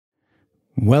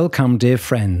Welcome, dear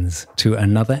friends, to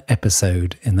another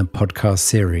episode in the podcast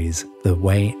series, The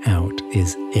Way Out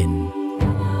is In.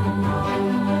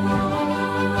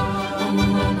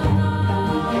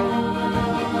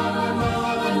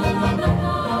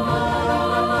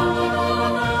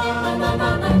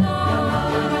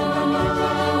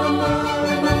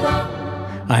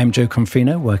 I am Jo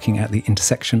Confino, working at the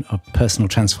intersection of personal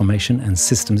transformation and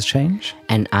systems change.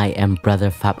 And I am Brother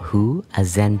Phap Huu, a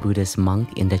Zen Buddhist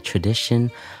monk in the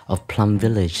tradition of Plum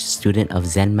Village, student of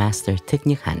Zen Master Thich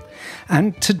Nhat Hanh.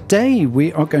 And today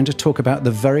we are going to talk about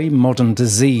the very modern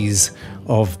disease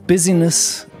of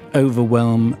busyness,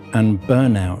 overwhelm and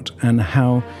burnout, and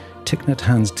how Thich Nhat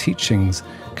Hanh's teachings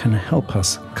can help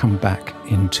us come back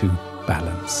into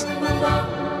balance.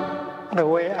 The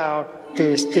way out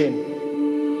is in.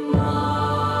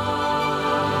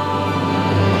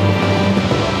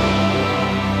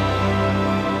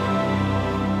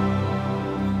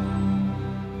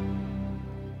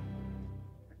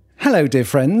 Hello, dear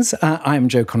friends. I'm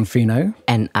Jo Confino.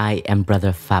 And I am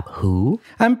Brother Phap Huu.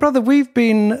 And brother, we've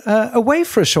been away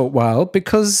for a short while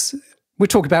because we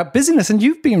talk about busyness and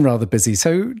you've been rather busy.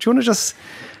 So do you want to just...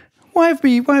 Why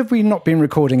have we not been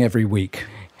recording every week?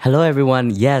 Hello,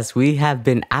 everyone. Yes, we have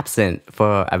been absent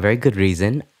for a very good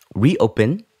reason.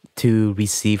 Reopen to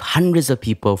receive hundreds of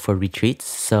people for retreats.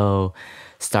 So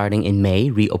starting in May,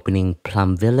 reopening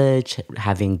Plum Village,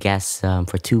 having guests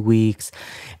for 2 weeks.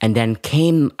 And then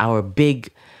came our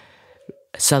big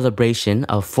celebration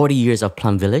of 40 years of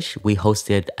Plum Village. We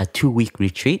hosted a 2-week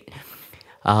retreat,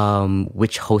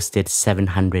 which hosted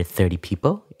 730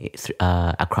 people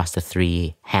across the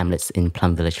 3 hamlets in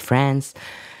Plum Village, France.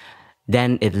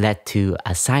 Then it led to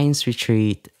a science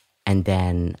retreat, and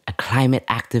then a climate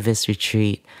activist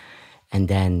retreat, and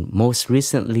then most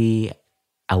recently,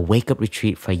 a wake-up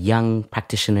retreat for young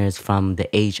practitioners from the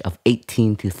age of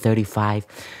 18 to 35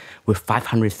 with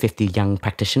 550 young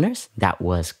practitioners. That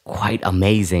was quite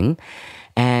amazing.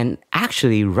 And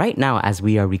actually, right now, as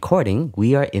we are recording,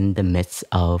 we are in the midst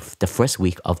of the first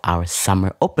week of our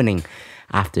summer opening.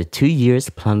 After 2 years,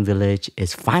 Plum Village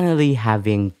is finally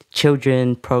having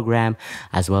children program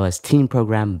as well as teen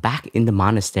program back in the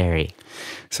monastery.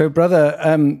 So, brother,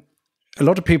 a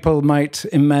lot of people might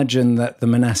imagine that the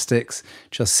monastics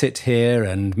just sit here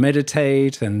and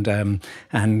meditate and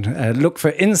look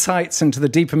for insights into the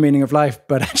deeper meaning of life,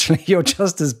 but actually you're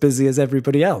just as busy as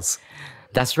everybody else.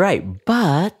 That's right.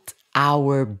 But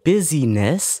our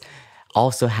busyness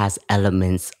also has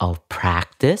elements of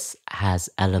practice, has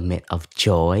element of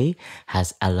joy,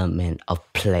 has element of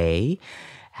play,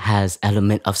 has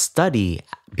element of study,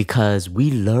 because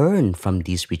we learn from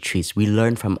these retreats. We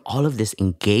learn from all of this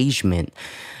engagement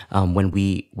when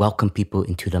we welcome people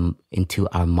into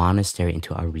our monastery,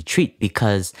 into our retreat,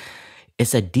 because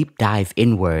it's a deep dive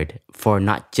inward for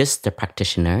not just the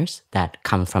practitioners that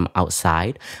come from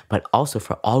outside, but also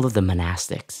for all of the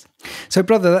monastics. So,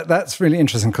 brother, that's really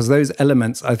interesting because those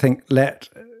elements, I think, let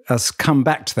us come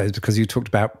back to those because you talked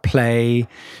about play,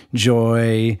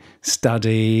 joy,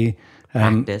 study,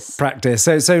 practice.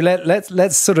 So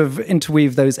let's sort of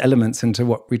interweave those elements into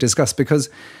what we discussed, because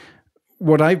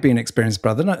what I've been experiencing,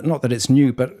 brother, not that it's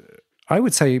new, but I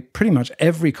would say pretty much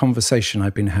every conversation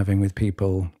I've been having with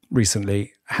people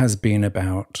recently has been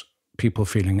about people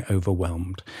feeling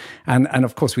overwhelmed. And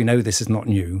of course, we know this is not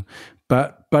new,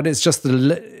 but it's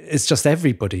just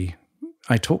everybody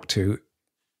I talk to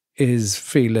is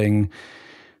feeling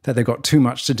that they've got too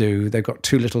much to do, they've got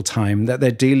too little time, that they're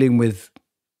dealing with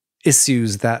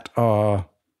issues that are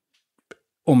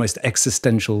almost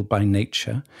existential by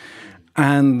nature,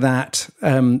 and that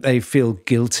they feel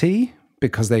guilty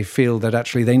because they feel that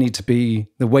actually they need to be,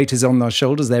 the weight is on their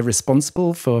shoulders, they're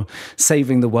responsible for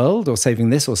saving the world or saving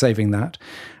this or saving that,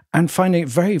 and finding it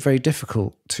very, very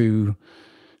difficult to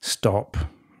stop,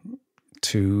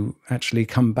 to actually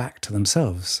come back to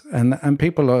themselves. And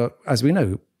people are, as we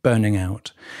know, burning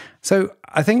out. So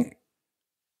I think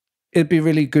it'd be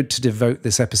really good to devote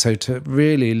this episode to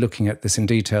really looking at this in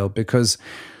detail, because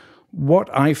what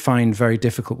I find very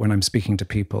difficult when I'm speaking to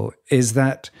people is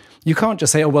that you can't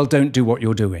just say, oh, well, don't do what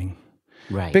you're doing.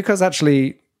 Right. Because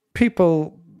actually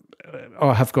people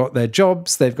have got their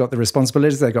jobs, they've got the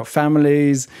responsibilities, they've got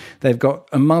families, they've got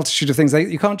a multitude of things.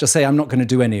 You can't just say, I'm not going to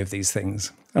do any of these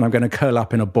things and I'm going to curl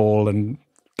up in a ball and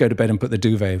go to bed and put the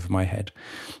duvet over my head.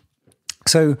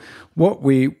 So what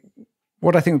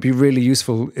I think would be really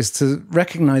useful is to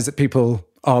recognize that people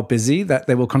are busy, that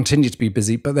they will continue to be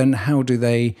busy, but then how do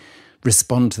they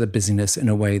respond to the busyness in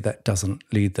a way that doesn't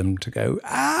lead them to go,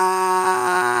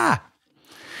 ah!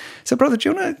 So, brother, do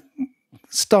you want to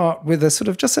start with a sort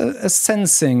of just a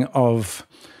sensing of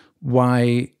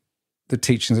why the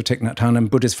teachings of Thich Nhat Hanh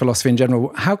and Buddhist philosophy in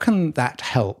general, how can that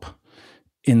help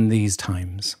in these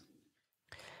times?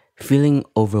 Feeling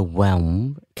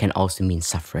overwhelmed can also mean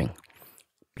suffering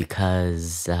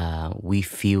because we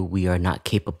feel we are not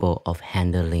capable of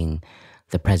handling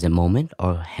the present moment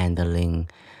or handling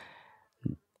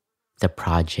the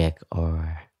project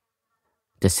or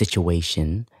the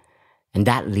situation. And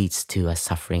that leads to a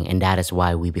suffering, and that is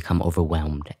why we become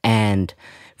overwhelmed. And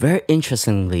very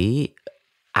interestingly,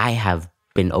 I have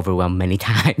been overwhelmed many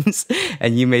times.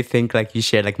 And you may think, like you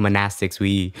shared, like monastics,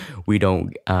 we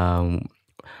don't,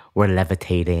 we're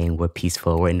levitating, we're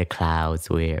peaceful, we're in the clouds,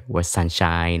 we're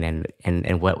sunshine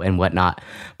and whatnot.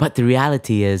 But the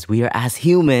reality is we are as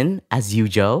human as you,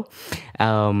 Jo.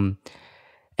 And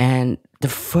the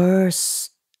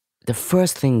first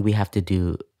thing we have to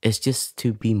do is just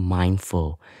to be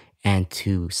mindful and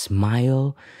to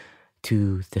smile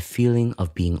to the feeling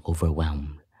of being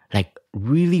overwhelmed. Like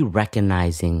really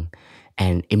recognizing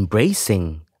and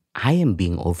embracing, I am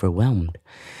being overwhelmed.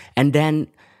 And then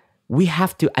we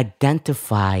have to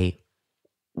identify,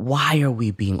 why are we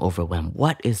being overwhelmed?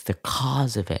 What is the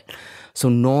cause of it? So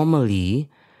normally,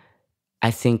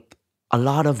 I think a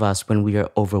lot of us, when we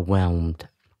are overwhelmed,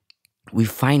 we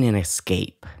find an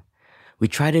escape. We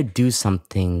try to do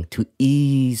something to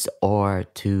ease or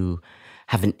to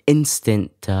have an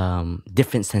instant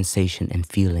different sensation and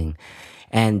feeling.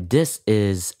 And this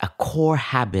is a core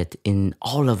habit in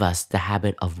all of us, the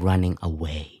habit of running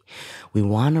away. We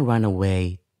want to run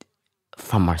away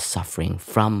from our suffering,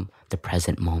 from the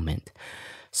present moment.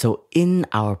 So in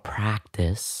our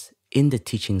practice, in the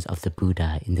teachings of the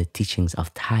Buddha, in the teachings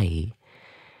of TWOII,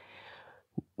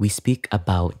 we speak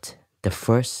about the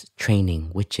first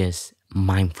training, which is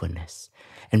mindfulness.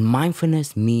 And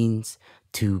mindfulness means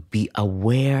to be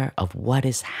aware of what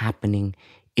is happening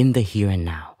in the here and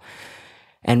now.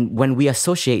 And when we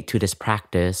associate to this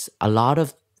practice, a lot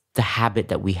of the habit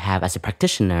that we have as a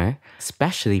practitioner,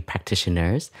 especially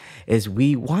practitioners, is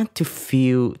we want to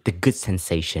feel the good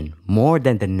sensation more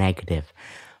than the negative.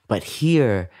 But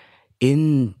here,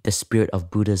 in the spirit of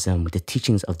Buddhism, the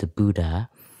teachings of the Buddha,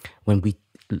 when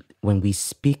we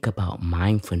speak about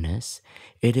mindfulness,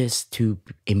 it is to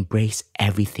embrace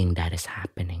everything that is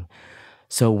happening.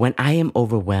 So when I am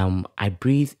overwhelmed, I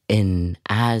breathe in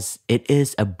as it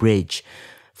is a bridge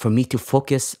for me to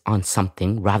focus on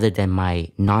something rather than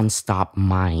my nonstop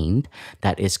mind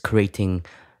that is creating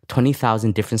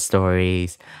 20,000 different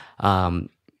stories,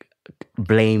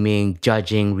 blaming,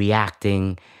 judging,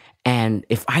 reacting. And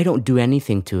if I don't do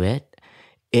anything to it,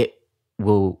 it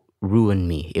will ruin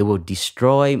me. It will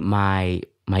destroy my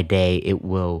day. It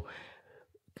will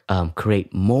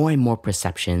create more and more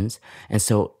perceptions. And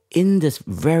so in this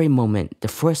very moment, the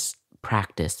first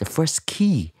practice, the first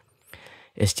key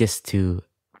is just to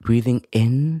breathing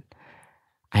in,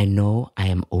 I know I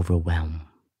am overwhelmed.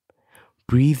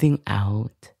 Breathing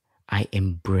out, I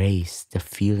embrace the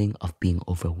feeling of being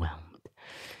overwhelmed.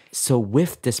 So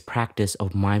with this practice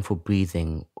of mindful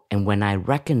breathing, and when I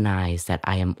recognize that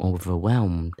I am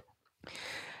overwhelmed,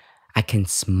 I can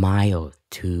smile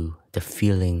to the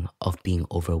feeling of being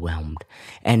overwhelmed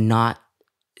and not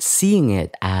seeing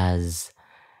it as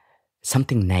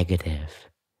something negative.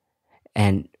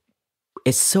 And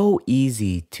it's so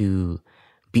easy to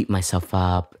beat myself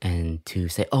up and to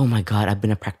say, oh my God, I've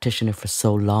been a practitioner for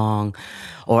so long,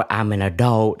 or I'm an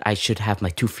adult, I should have my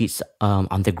 2 feet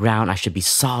on the ground, I should be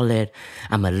solid,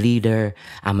 I'm a leader,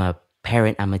 I'm a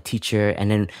parent, I'm a teacher.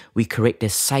 And then we create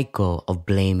this cycle of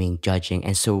blaming, judging.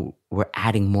 And so we're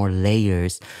adding more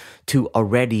layers to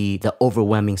already the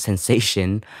overwhelming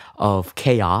sensation of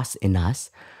chaos in us.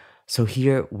 So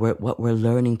here, what we're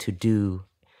learning to do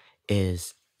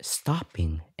is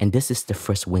stopping. And this is the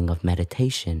first wing of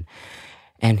meditation.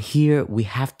 And here we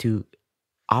have to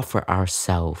offer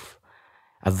ourselves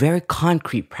a very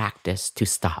concrete practice to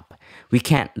stop. We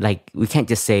can't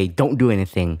just say, don't do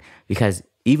anything, because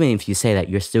even if you say that,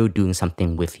 you're still doing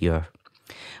something with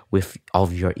all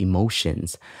of your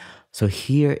emotions. So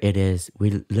here it is,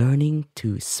 we're learning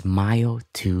to smile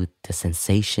to the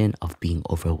sensation of being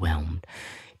overwhelmed,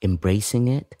 embracing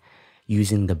it,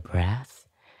 using the breath,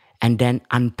 and then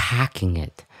unpacking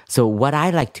it. So what I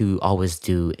like to always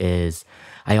do is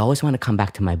I always want to come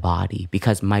back to my body,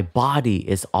 because my body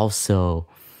is also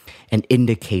an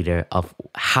indicator of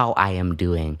how I am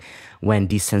doing. When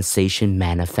the sensation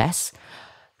manifests,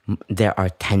 there are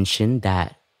tension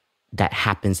that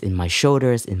happens in my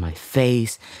shoulders, in my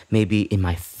face, maybe in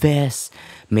my fists,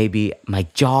 maybe my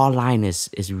jawline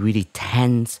is really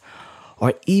tense,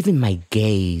 or even my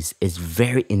gaze is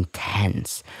very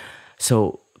intense.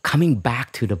 So coming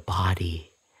back to the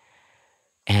body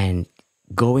and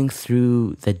going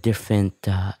through the different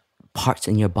parts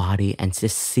in your body and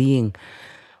just seeing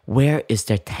where is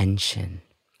there tension.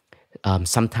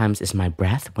 Sometimes it's my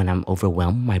breath. When I'm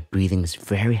overwhelmed, my breathing is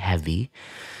very heavy.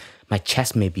 My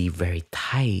chest may be very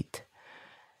tight.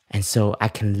 And so I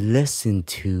can listen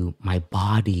to my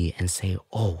body and say,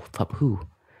 oh, Phap Huu,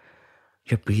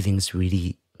 your breathing's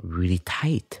really, really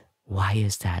tight. Why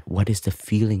is that? What is the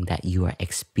feeling that you are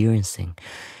experiencing?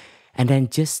 And then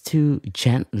just to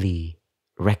gently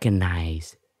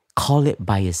recognize, call it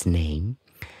by its name,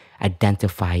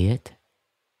 identify it,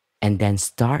 and then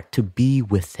start to be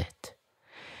with it.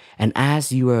 And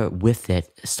as you are with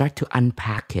it, start to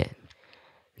unpack it,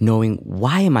 knowing,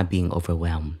 why am I being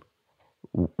overwhelmed?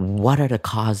 What are the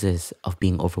causes of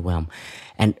being overwhelmed?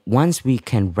 And once we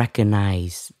can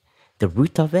recognize the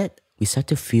root of it, we start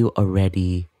to feel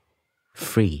already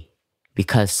free.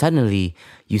 Because suddenly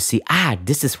you see,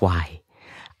 this is why.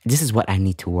 This is what I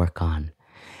need to work on.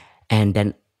 And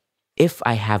then if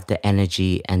I have the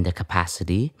energy and the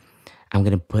capacity, I'm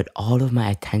going to put all of my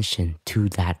attention to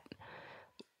that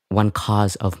one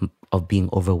cause of being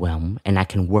overwhelmed, and I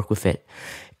can work with it.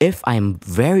 If I'm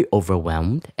very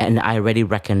overwhelmed and I already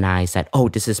recognize that,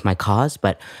 this is my cause,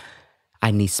 but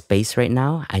I need space right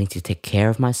now. I need to take care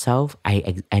of myself.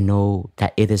 I know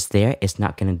that it is there. It's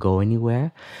not going to go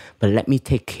anywhere. But let me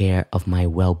take care of my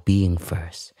well-being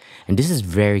first. And this is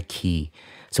very key.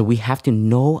 So we have to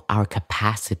know our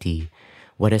capacity.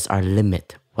 What is our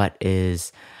limit? What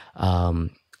is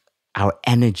our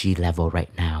energy level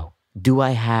right now? Do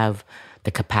I have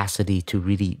the capacity to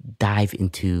really dive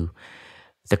into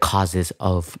the causes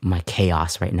of my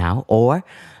chaos right now? Or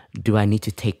do I need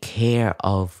to take care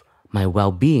of my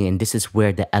well-being? And this is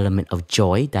where the element of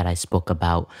joy that I spoke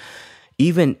about,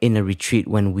 even in a retreat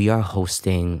when we are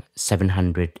hosting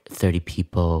 730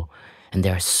 people, and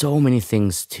there are so many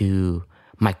things to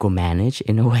micromanage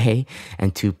in a way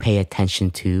and to pay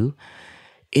attention to.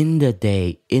 In the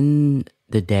day,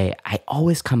 I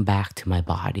always come back to my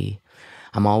body.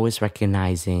 I'm always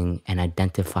recognizing and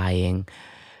identifying,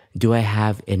 do I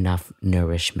have enough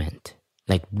nourishment,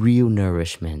 like real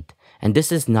nourishment? And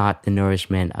this is not the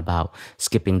nourishment about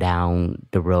skipping down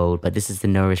the road, but this is the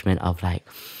nourishment of like,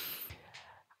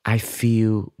 I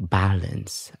feel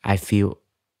balance. I feel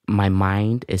my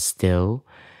mind is still,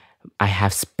 I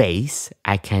have space.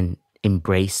 I can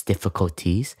embrace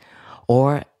difficulties.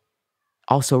 Or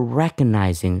also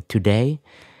recognizing today,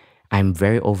 I'm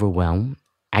very overwhelmed.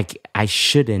 I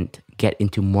shouldn't get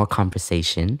into more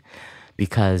conversation,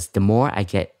 because the more I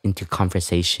get into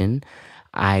conversation,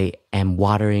 I am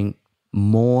watering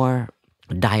more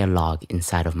dialogue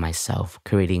inside of myself,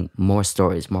 creating more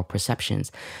stories, more perceptions.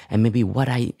 And maybe what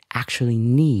I actually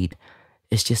need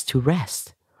is just to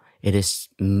rest. It is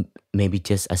maybe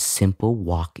just a simple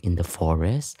walk in the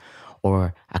forest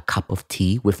or a cup of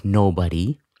tea with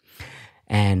nobody,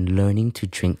 and learning to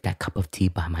drink that cup of tea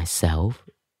by myself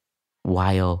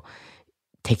while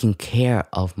taking care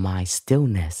of my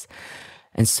stillness.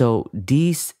 And so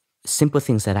these simple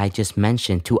things that I just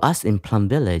mentioned, to us in Plum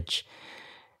Village,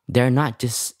 they're not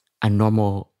just a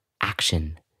normal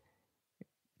action.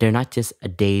 They're not just a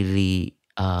daily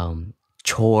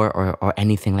chore or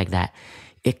anything like that.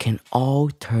 It can all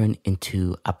turn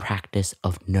into a practice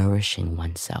of nourishing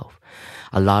oneself.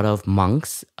 A lot of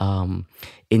monks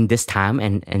in this time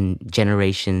and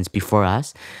generations before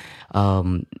us,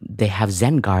 they have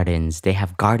Zen gardens. They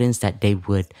have gardens that they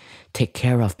would take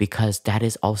care of, because that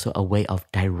is also a way of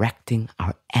directing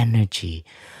our energy.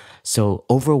 So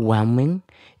overwhelming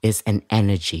is an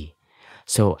energy.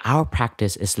 So our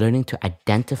practice is learning to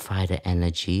identify the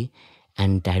energy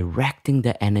and directing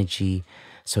the energy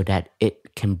so that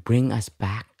it can bring us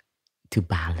back to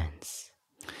balance.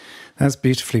 That's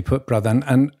beautifully put, brother.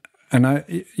 And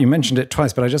you mentioned it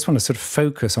twice, but I just want to sort of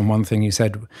focus on one thing you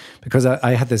said, because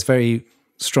I had this very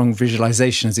strong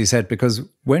visualization, as you said, because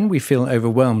when we feel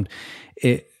overwhelmed,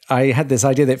 I had this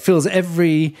idea that it fills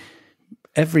every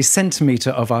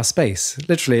centimeter of our space,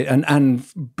 literally, and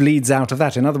bleeds out of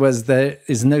that. In other words, there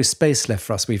is no space left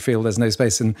for us. We feel there's no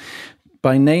space. And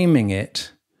by naming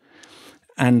it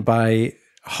and by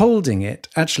holding it,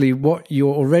 actually what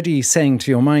you're already saying to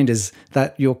your mind is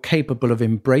that you're capable of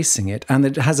embracing it, and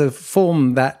it has a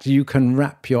form that you can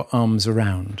wrap your arms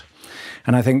around.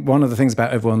 And I think one of the things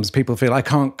about overwhelm is people feel, I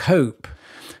can't cope.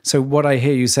 So what I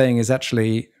hear you saying is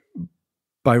actually,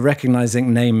 by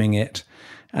recognizing, naming it,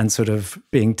 and sort of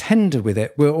being tender with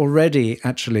it, we're already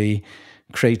actually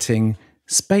creating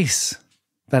space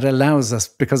that allows us,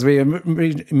 because we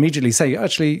immediately say,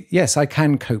 actually, yes, I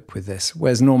can cope with this.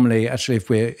 Whereas normally, actually,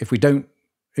 if we don't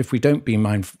if we don't be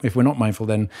mindful, if we're not mindful,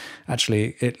 then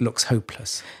actually it looks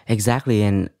hopeless. Exactly.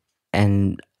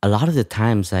 And a lot of the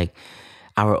times, like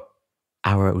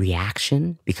our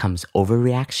reaction becomes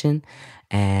overreaction,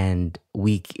 and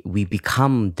we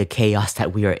become the chaos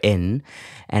that we are in.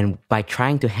 And by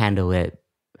trying to handle it,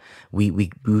 we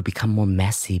become more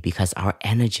messy because our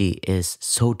energy is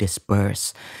so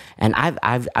dispersed. And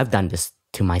I've done this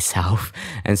to myself.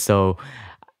 And so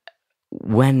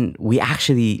when we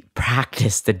actually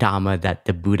practice the Dharma that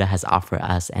the Buddha has offered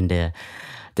us, and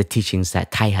the teachings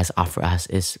that Thai has offered us,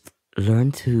 is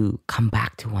learn to come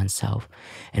back to oneself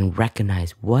and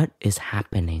recognize what is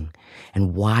happening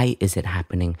and why is it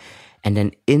happening. And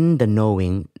then in the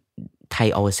knowing,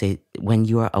 Thai always say, when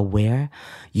you are aware,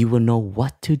 you will know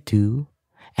what to do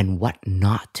and what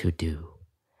not to do.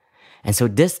 And so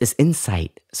this is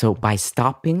insight. So by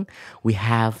stopping, we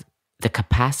have the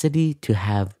capacity to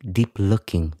have deep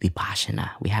looking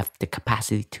vipassana. We have the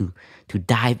capacity to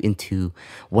dive into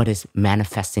what is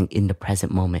manifesting in the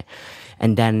present moment.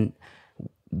 And then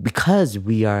because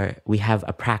we have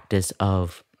a practice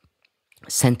of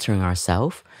centering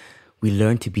ourselves, we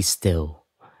learn to be still,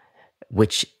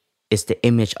 which is the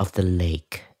image of the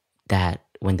lake, that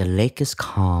when the lake is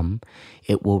calm,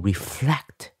 it will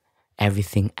reflect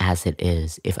everything as it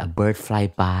is. If a bird flies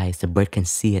by, the bird can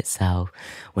see itself.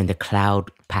 When the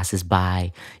cloud passes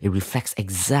by, it reflects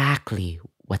exactly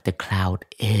what the cloud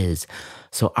is.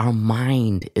 So our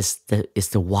mind is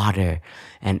the water,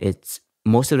 and it's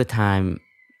most of the time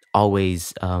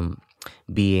always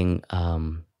being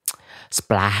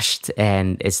splashed,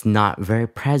 and it's not very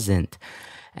present.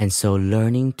 And so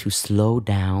learning to slow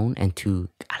down and to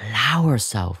allow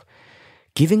ourselves,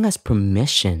 giving us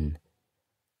permission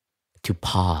to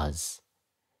pause.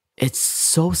 It's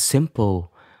so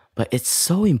simple, but it's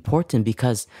so important,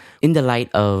 because in the light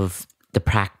of the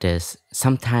practice,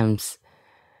 sometimes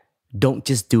don't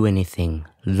just do anything.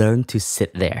 Learn to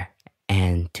sit there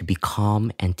and to be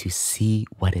calm and to see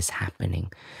what is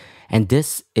happening. And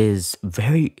this is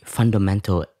very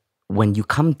fundamental. When you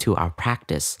come to our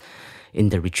practice in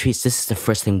the retreats, this is the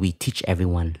first thing we teach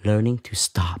everyone, learning to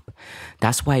stop.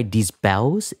 That's why these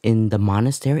bells in the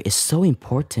monastery is so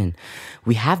important.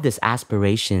 We have this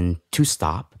aspiration to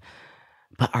stop,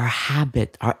 but our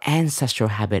habit, our ancestral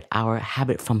habit, our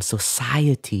habit from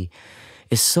society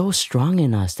is so strong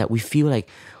in us that we feel like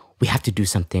we have to do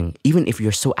something. Even if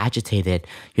you're so agitated,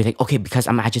 you're like, okay, because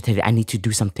I'm agitated, I need to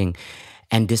do something.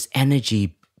 And this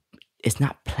energy is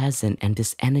not pleasant, and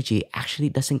this energy actually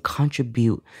doesn't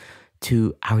contribute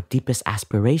to our deepest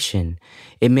aspiration.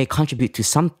 It may contribute to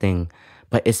something,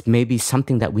 but it's maybe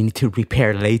something that we need to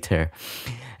repair later.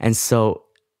 And so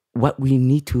what we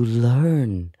need to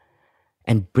learn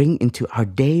and bring into our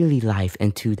daily life,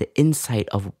 and to the insight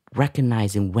of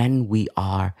recognizing when we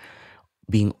are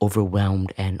being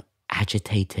overwhelmed and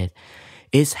agitated,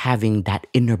 is having that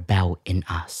inner bell in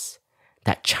us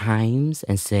that chimes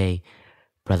and say,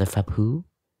 Brother Phap Huu,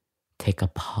 take a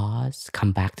pause,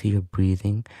 come back to your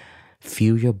breathing,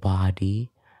 feel your body,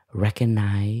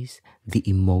 recognize the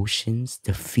emotions,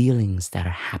 the feelings that are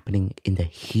happening in the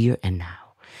here and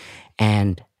now,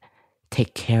 and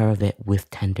take care of it with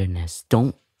tenderness.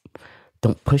 Don't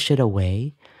push it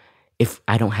away. If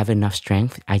I don't have enough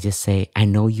strength, I just say, I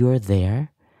know you're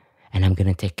there, and I'm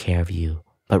going to take care of you.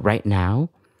 But right now,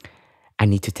 I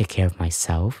need to take care of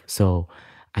myself. So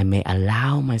I may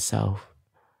allow myself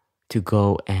to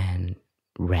go and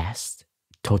rest,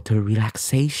 total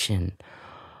relaxation,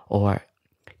 or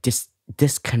just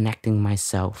disconnecting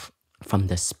myself from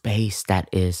the space that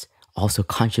is also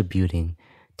contributing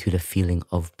to the feeling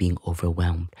of being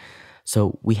overwhelmed.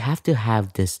 So we have to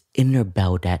have this inner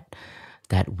bell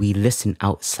that we listen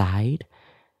outside,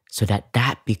 so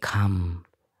that become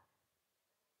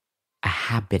a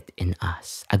habit in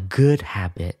us, a good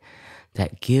habit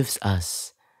that gives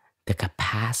us the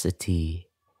capacity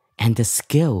and the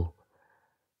skill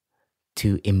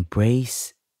to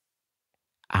embrace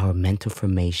our mental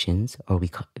formations, or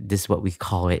this is what we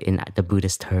call it in the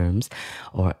Buddhist terms,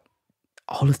 or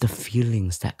all of the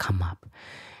feelings that come up.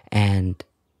 And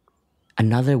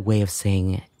another way of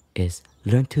saying it is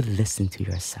learn to listen to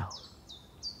yourself.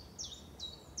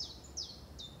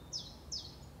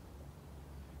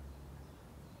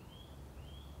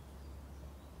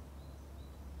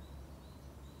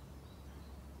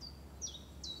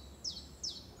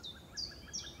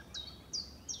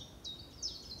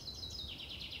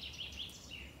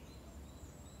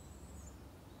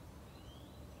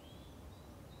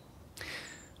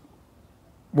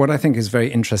 What I think is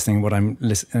very interesting, what I'm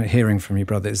hearing from you,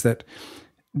 brother, is that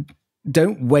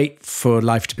don't wait for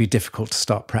life to be difficult to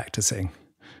start practicing,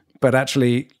 but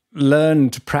actually learn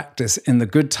to practice in the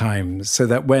good times so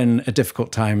that when a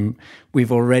difficult time,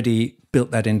 we've already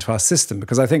built that into our system.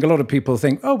 Because I think a lot of people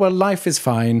think, oh, well, life is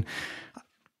fine.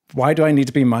 Why do I need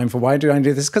to be mindful? Why do I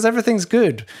do this? Because everything's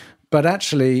good. But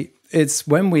actually, it's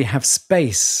when we have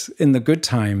space in the good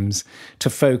times to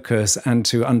focus and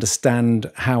to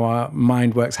understand how our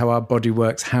mind works, how our body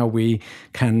works, how we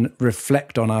can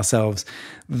reflect on ourselves,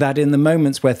 that in the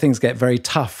moments where things get very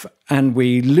tough and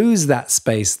we lose that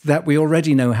space, that we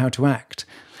already know how to act.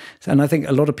 And I think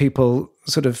a lot of people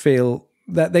sort of feel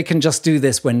that they can just do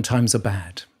this when times are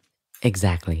bad.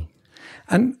 Exactly.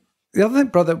 And the other thing,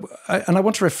 brother, I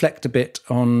want to reflect a bit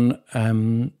on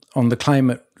the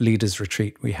climate leaders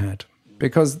retreat we had,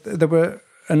 because there were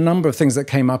a number of things that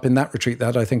came up in that retreat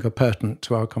that I think are pertinent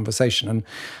to our conversation.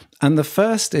 And the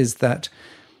first is that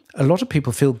a lot of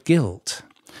people feel guilt.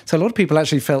 So a lot of people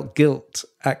actually felt guilt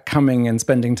at coming and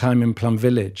spending time in Plum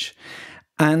Village.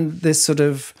 And this sort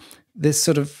of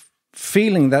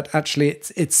feeling that actually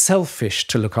it's selfish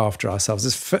to look after ourselves.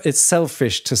 It's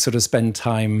selfish to sort of spend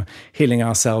time healing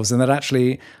ourselves, and that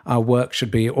actually our work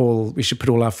should be we should put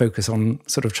all our focus on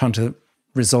sort of trying to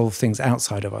resolve things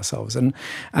outside of ourselves.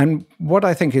 And what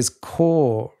I think is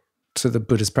core to the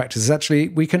Buddhist practice is actually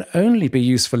we can only be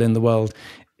useful in the world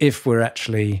if we're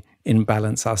actually in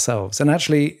balance ourselves. And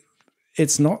actually,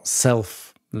 it's not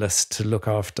selfish to look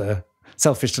after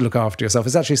yourself.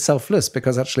 It's actually selfless,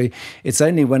 because actually it's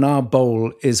only when our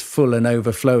bowl is full and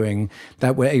overflowing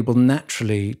that we're able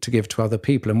naturally to give to other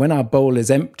people. And when our bowl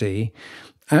is empty,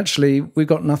 actually we've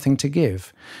got nothing to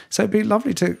give. So it'd be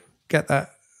lovely to get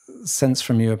that sense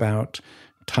from you about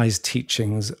Thai's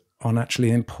teachings on actually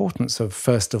the importance of,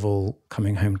 first of all,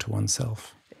 coming home to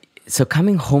oneself. So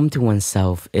coming home to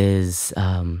oneself is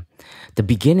the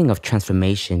beginning of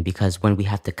transformation, because when we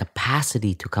have the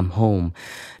capacity to come home,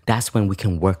 that's when we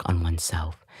can work on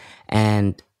oneself.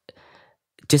 And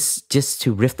just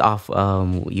to riff off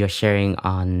your sharing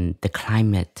on the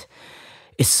climate,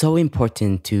 it's so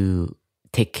important to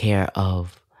take care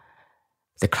of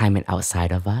the climate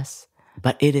outside of us,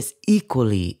 but it is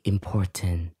equally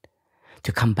important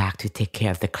to come back to take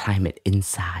care of the climate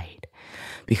inside.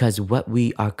 Because what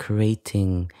we are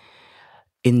creating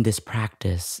in this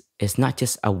practice is not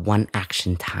just a one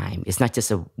action time. It's not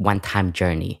just a one-time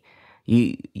journey.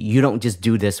 You don't just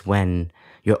do this when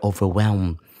you're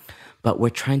overwhelmed, but we're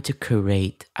trying to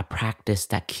create a practice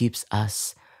that keeps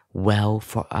us well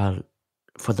for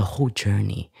the whole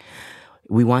journey.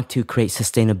 We want to create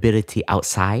sustainability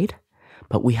outside,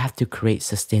 but we have to create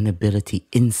sustainability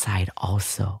inside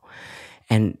also.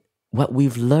 And what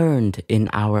we've learned in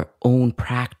our own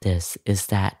practice is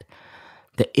that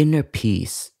the inner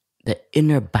peace, the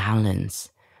inner balance,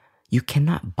 you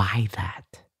cannot buy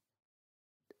that.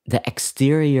 The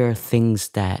exterior things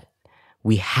that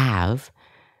we have,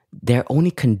 they're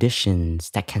only conditions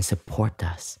that can support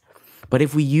us. But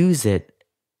if we use it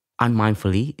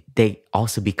unmindfully, they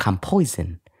also become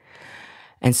poison.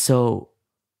 And so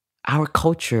our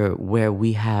culture, where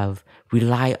we have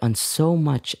relied on so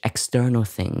much external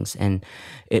things, and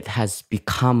it has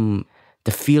become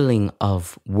the feeling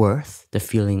of worth, the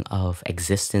feeling of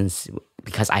existence,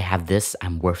 because I have this,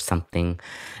 I'm worth something,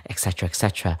 etc.,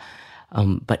 etc.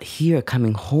 But here,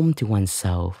 coming home to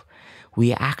oneself,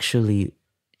 we actually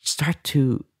start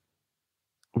to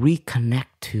reconnect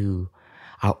to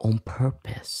our own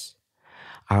purpose,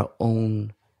 our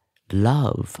own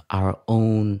love, our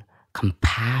own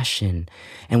compassion.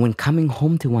 And when coming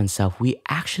home to oneself, we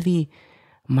actually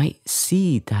might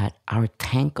see that our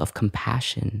tank of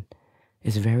compassion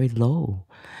is very low.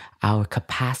 Our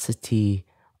capacity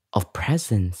of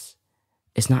presence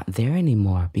is not there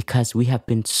anymore, because we have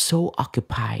been so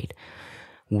occupied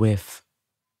with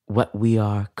what we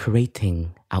are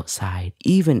creating outside,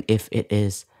 even if it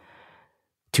is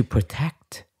to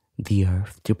protect the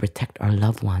earth, to protect our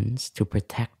loved ones, to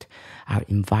protect our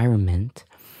environment.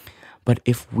 But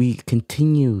if we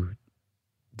continue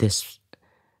this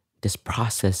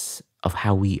process of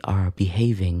how we are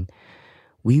behaving,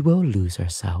 we will lose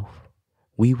ourselves.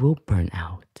 We will burn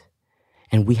out.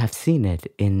 And we have seen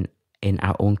it in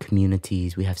our own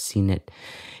communities. We have seen it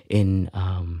in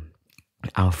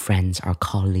our friends, our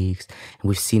colleagues. And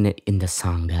we've seen it in the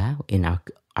Sangha, in our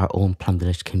own Plum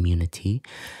Village community.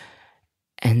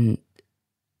 And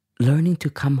learning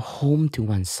to come home to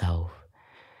oneself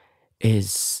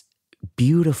is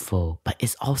beautiful, but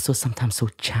it's also sometimes so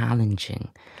challenging,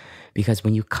 because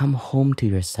when you come home to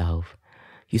yourself,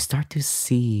 you start to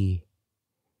see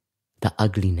the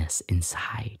ugliness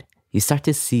inside. You start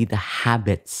to see the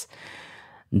habits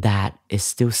that is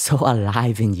still so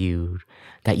alive in you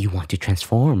that you want to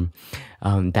transform,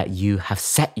 that you have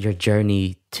set your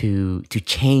journey to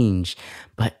change,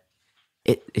 but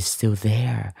it is still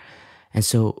there. And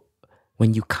so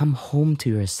when you come home to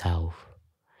yourself,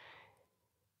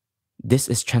 this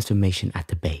is transformation at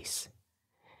the base.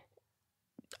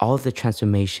 All the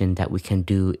transformation that we can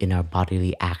do in our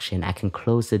bodily action. I can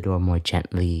close the door more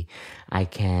gently. I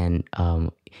can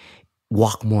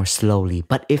walk more slowly.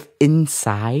 But if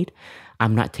inside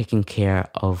I'm not taking care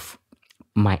of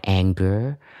my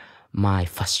anger, my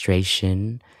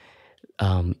frustration,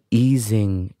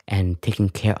 easing and taking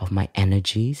care of my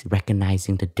energies,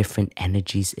 recognizing the different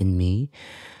energies in me,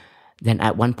 then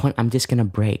at one point I'm just gonna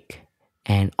break.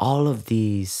 And all of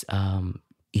these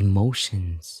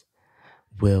emotions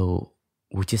will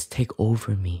just take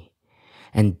over me.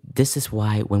 And this is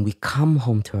why when we come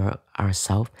home to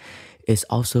ourselves, it's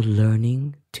also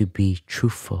learning to be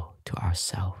truthful to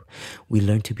ourselves. We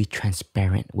learn to be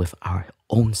transparent with our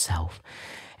own self.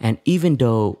 And even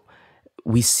though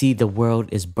we see the world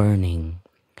is burning,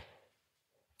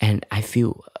 and I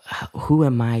feel, who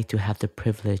am I to have the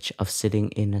privilege of sitting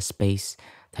in a space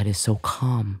that is so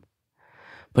calm?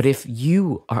 But if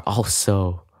you are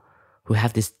also who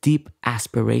have this deep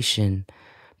aspiration,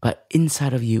 but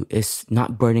inside of you is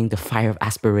not burning the fire of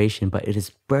aspiration, but it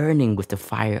is burning with the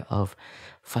fire of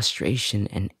frustration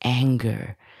and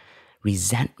anger,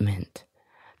 resentment,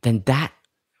 then that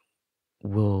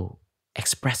will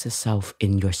express itself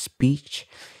in your speech,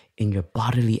 in your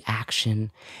bodily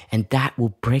action, and that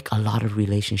will break a lot of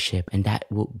relationship, and that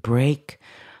will break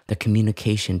the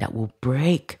communication, that will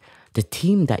break the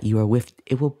team that you are with.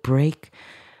 It will break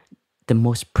the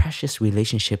most precious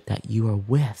relationship that you are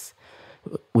with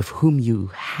whom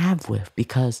you have with,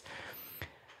 because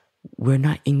we are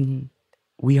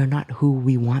not who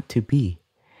we want to be.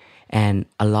 And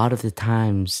a lot of the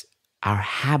times our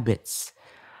habits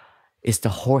is the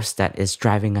horse that is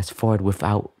driving us forward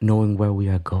without knowing where we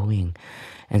are going.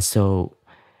 And so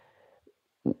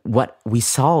what we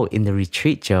saw in the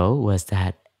retreat, Jo, was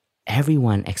that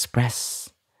everyone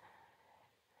expressed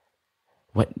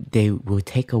what they will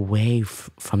take away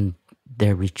from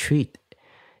their retreat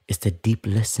is the deep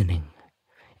listening.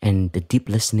 And the deep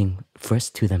listening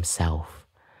first to themselves,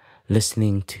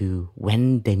 listening to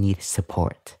when they need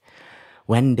support,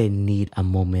 when they need a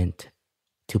moment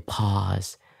to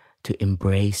pause, to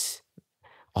embrace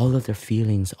all of their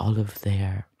feelings, all of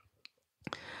their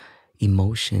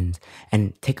emotions,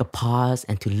 and take a pause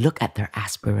and to look at their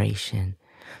aspiration,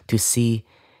 to see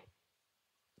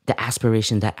the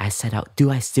aspiration that I set out. Do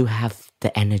I still have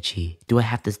the energy? Do I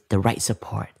have the right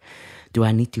support? Do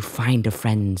I need to find the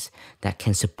friends that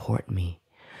can support me?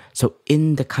 So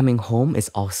in the coming home is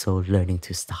also learning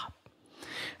to stop.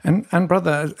 And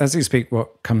brother, as you speak,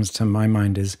 what comes to my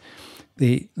mind is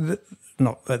the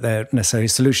not that they're necessarily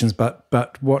solutions,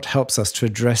 but what helps us to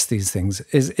address these things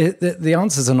is the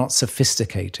answers are not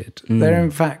sophisticated. They're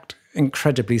in fact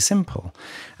incredibly simple.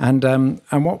 And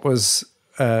what was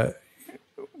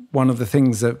one of the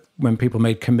things that when people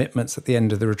made commitments at the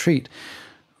end of the retreat,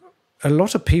 a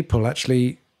lot of people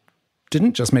actually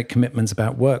didn't just make commitments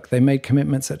about work. They made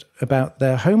commitments about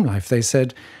their home life. They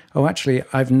said, oh, actually,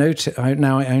 I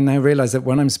now realize that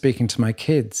when I'm speaking to my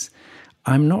kids,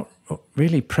 I'm not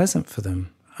really present for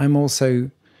them. I'm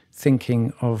also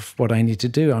thinking of what I need to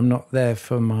do. I'm not there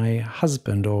for my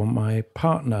husband or my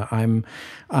partner. I'm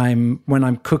when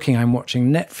I'm cooking, I'm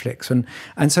watching Netflix.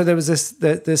 And so there was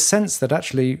this sense that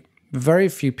actually very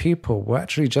few people were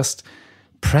actually just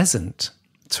present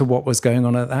to what was going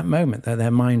on at that moment, that their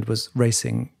mind was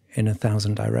racing in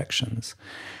 1,000 directions.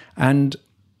 And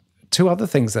two other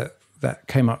things that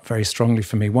came up very strongly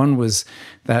for me. One was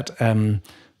that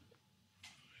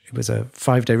it was a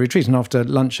 5-day retreat, and after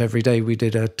lunch every day we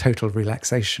did a total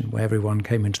relaxation where everyone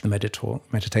came into the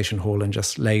meditation hall and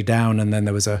just lay down, and then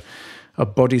there was a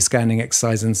body scanning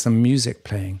exercise and some music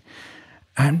playing.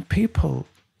 And people,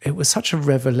 it was such a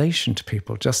revelation to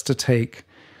people just to take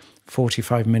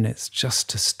 45 minutes just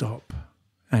to stop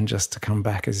and just to come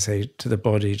back, as you say, to the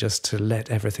body, just to let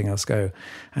everything else go.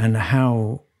 And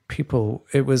how people,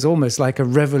 it was almost like a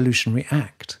revolutionary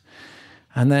act.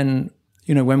 And then,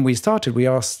 when we started, we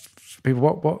asked people,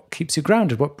 what keeps you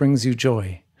grounded? What brings you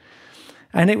joy?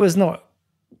 And it was not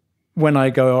when I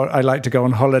like to go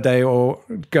on holiday or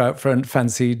go out for a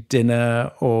fancy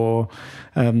dinner or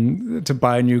to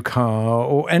buy a new car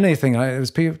or anything. It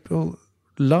was people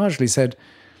largely said,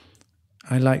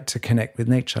 I like to connect with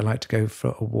nature. I like to go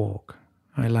for a walk.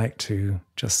 I like to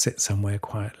just sit somewhere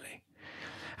quietly.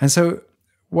 And so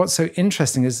what's so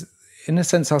interesting is in a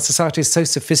sense, our society is so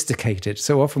sophisticated.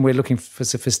 So often we're looking for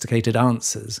sophisticated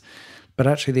answers, but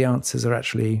actually the answers are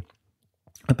actually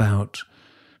about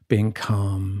being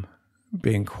calm,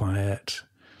 being quiet,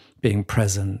 being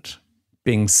present,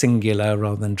 being singular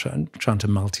rather than trying to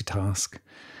multitask.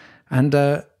 And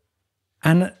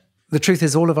the truth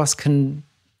is, all of us can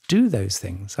do those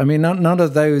things. I mean, none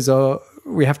of those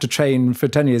we have to train for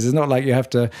 10 years. It's not like you have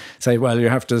to say, well, you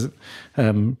have to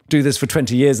do this for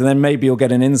 20 years and then maybe you'll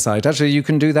get an insight. Actually, you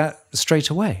can do that straight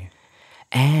away.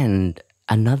 And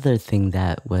another thing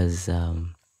that was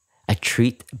a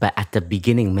treat, but at the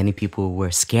beginning many people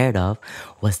were scared of,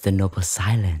 was the noble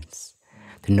silence.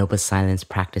 The noble silence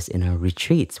practice in our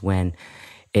retreats, when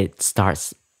it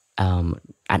starts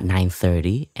at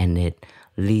 9:30 and it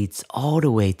leads all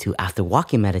the way to after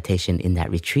walking meditation in that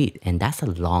retreat. And that's a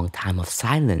long time of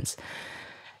silence.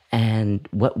 And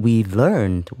what we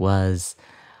learned was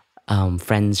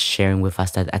friends sharing with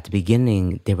us that at the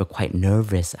beginning, they were quite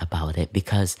nervous about it,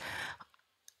 because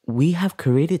we have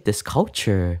created this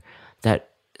culture that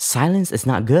silence is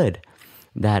not good,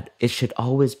 that it should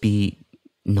always be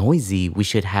noisy. We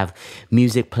should have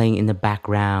music playing in the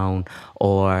background,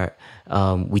 or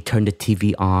we turn the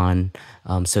TV on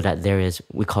so that there is,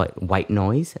 we call it white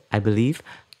noise, I believe.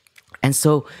 And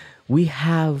so we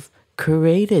have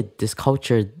created this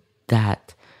culture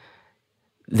that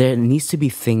there needs to be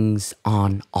things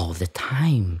on all the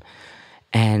time.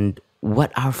 And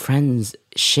what our friends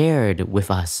shared with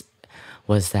us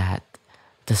was that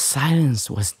the silence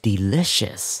was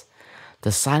delicious.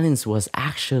 The silence was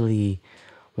actually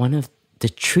one of the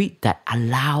treat that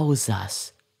allows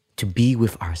us to be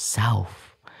with ourselves.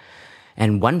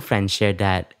 And one friend shared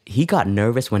that he got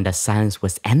nervous when the silence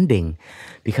was ending,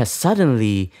 because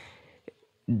suddenly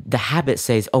the habit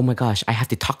says, oh my gosh, I have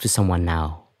to talk to someone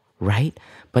now, right?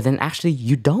 But then actually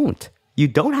you don't. You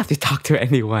don't have to talk to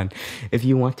anyone. If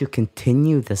you want to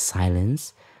continue the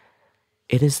silence,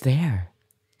 it is there.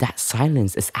 That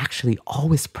silence is actually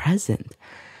always present.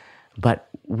 But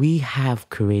we have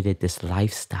created this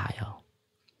lifestyle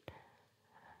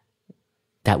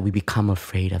that we become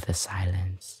afraid of the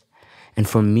silence. And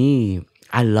for me,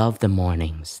 I love the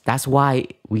mornings. That's why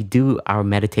we do our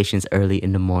meditations early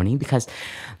in the morning, because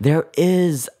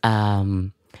there's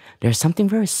something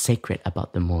very sacred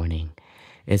about the morning.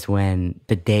 Is when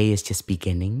the day is just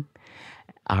beginning.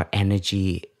 Our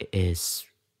energy is,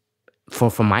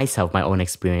 for myself, my own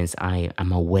experience,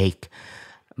 I'm awake.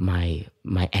 My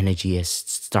energy is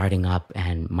starting up,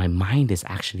 and my mind is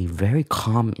actually very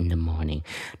calm in the morning.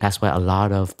 That's why a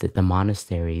lot of the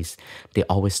monasteries, they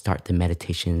always start the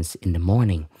meditations in the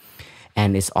morning.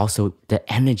 And it's also the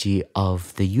energy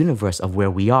of the universe, of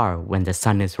where we are when the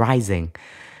sun is rising.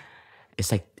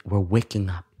 It's like we're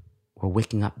waking up. We're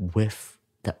waking up with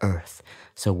the earth.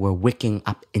 So we're waking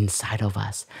up inside of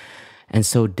us. And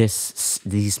so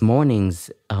these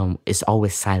mornings is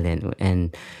always silent.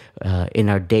 And in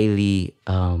our daily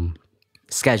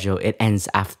schedule, it ends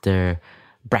after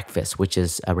breakfast, which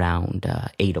is around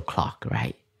 8 o'clock,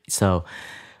 right? So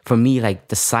for me, like,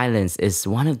 the silence is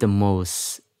one of the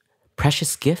most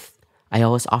precious gifts I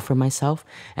always offer myself.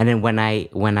 And then when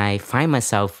I find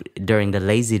myself during the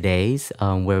lazy days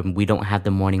where we don't have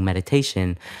the morning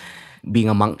meditation, being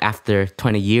a monk after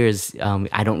 20 years,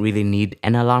 I don't really need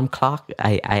an alarm clock.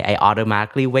 I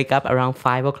automatically wake up around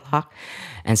 5 o'clock,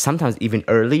 and sometimes even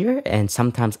earlier, and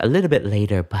sometimes a little bit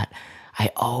later. But I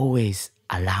always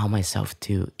allow myself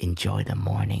to enjoy the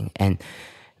morning and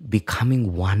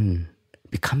becoming one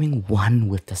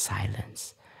with the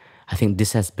silence. I think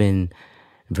this has been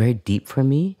very deep for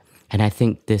me, and I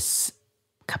think this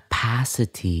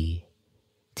capacity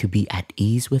to be at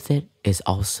ease with it is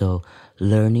also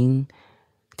learning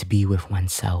to be with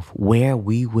oneself, where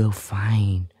we will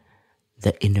find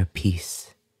the inner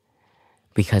peace.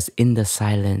 Because in the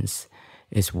silence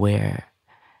is where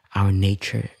our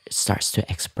nature starts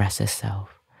to express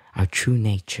itself, our true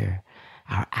nature,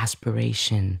 our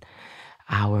aspiration,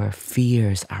 our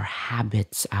fears, our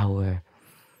habits, our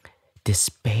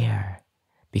despair,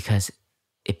 because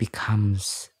it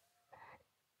becomes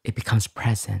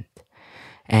present.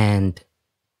 And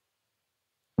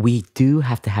we do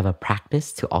have to have a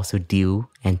practice to also deal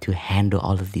and to handle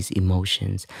all of these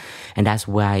emotions. And that's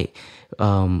why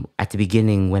at the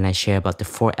beginning, when I share about the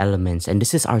 4 elements, and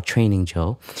this is our training,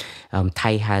 Jo,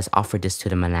 Thich has offered this to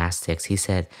the monastics. He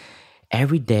said,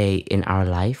 every day in our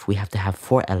life, we have to have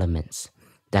 4 elements.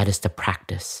 That is the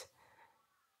practice.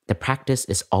 The practice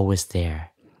is always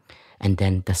there. And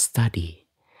then the study.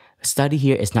 Study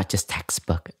here is not just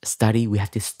textbook. Study, we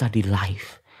have to study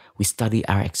life. We study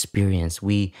our experience.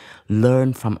 We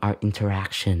learn from our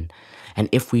interaction. And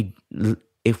if we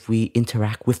if we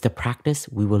interact with the practice,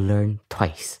 we will learn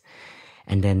twice.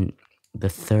 And then the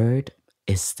third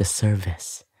is the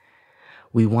service.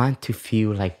 We want to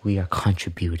feel like we are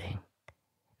contributing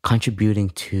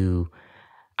to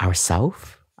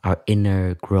ourself, our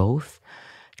inner growth,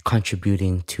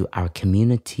 contributing to our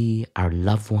community, our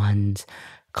loved ones,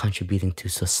 contributing to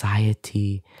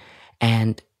society.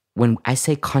 And when I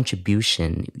say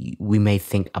contribution, we may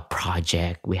think a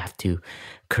project, we have to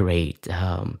create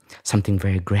something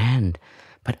very grand.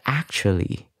 But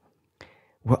actually,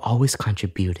 we're always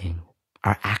contributing.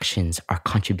 Our actions are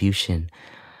contribution.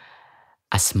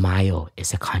 A smile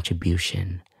is a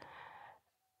contribution.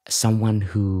 Someone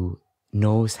who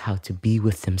knows how to be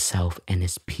with themselves and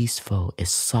is peaceful, is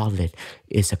solid,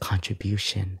 is a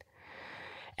contribution.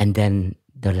 And then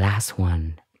the last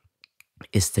one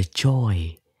is the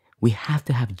joy. We have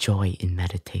to have joy in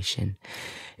meditation.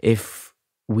 If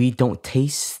we don't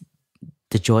taste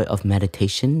the joy of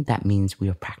meditation, that means we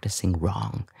are practicing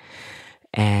wrong.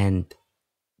 And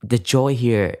the joy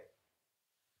here,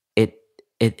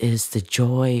 it is the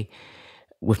joy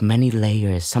with many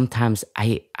layers. Sometimes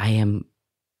I am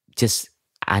just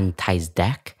on Thai's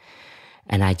deck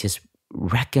and I just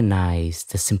recognize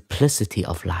the simplicity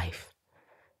of life.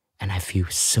 And I feel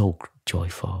so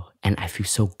joyful and I feel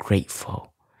so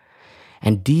grateful.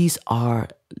 And these are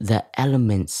the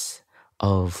elements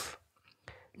of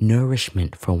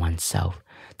nourishment for oneself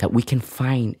that we can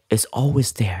find is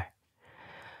always there.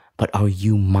 But are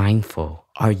you mindful?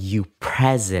 Are you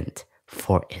present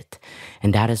for it?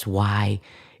 And that is why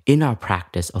in our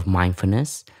practice of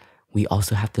mindfulness, we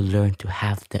also have to learn to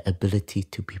have the ability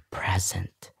to be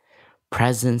present.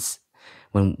 Presence,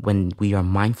 when we are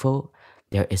mindful,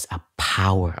 there is a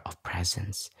power of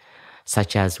presence.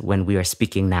 Such as when we are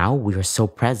speaking now, we are so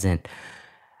present.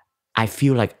 I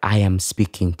feel like I am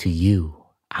speaking to you.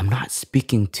 I'm not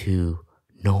speaking to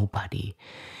nobody.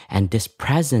 And this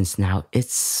presence now,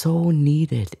 it's so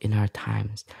needed in our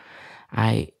times.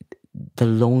 The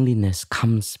loneliness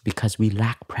comes because we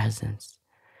lack presence.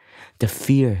 The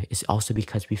fear is also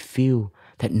because we feel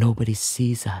that nobody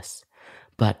sees us.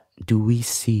 But do we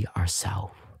see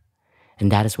ourselves?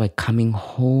 And that is why coming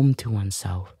home to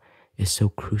oneself is so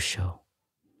crucial.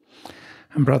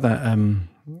 And brother,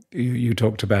 you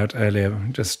talked about earlier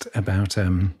just about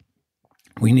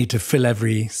we need to fill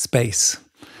every space.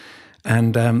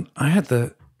 And I had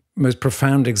the most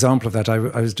profound example of that. I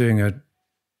was doing a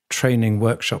training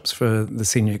workshops for the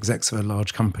senior execs of a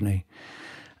large company.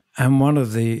 And one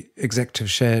of the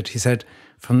executives shared, he said,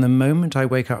 from the moment I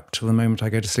wake up till the moment I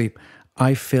go to sleep,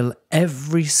 I fill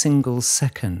every single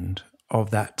second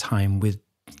of that time with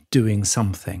doing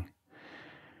something.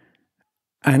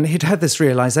 And he'd had this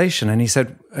realization, and he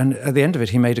said, and at the end of it,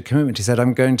 he made a commitment. He said,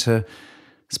 I'm going to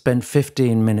spend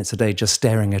 15 minutes a day just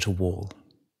staring at a wall,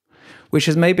 which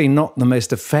is maybe not the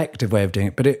most effective way of doing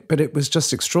it, but it was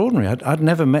just extraordinary. I'd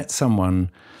never met someone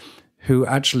who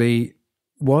actually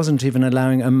wasn't even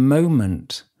allowing a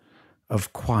moment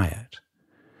of quiet.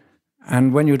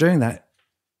 And when you're doing that,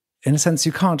 in a sense,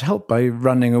 you can't help by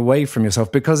running away from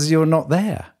yourself because you're not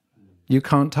there. You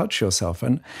can't touch yourself.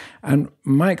 And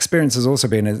my experience has also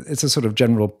been, it's a sort of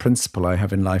general principle I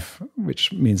have in life,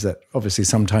 which means that obviously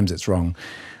sometimes it's wrong.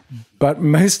 But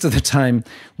most of the time,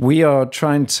 we are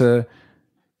trying to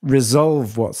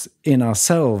resolve what's in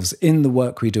ourselves in the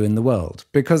work we do in the world.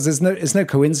 Because it's no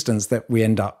coincidence that we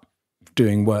end up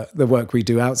doing the work we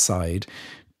do outside,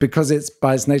 because it's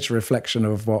by its nature a reflection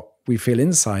of what we feel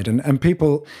inside. And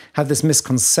people have this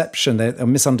misconception, a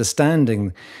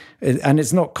misunderstanding, and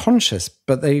it's not conscious,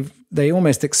 but they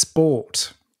almost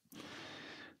export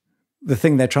the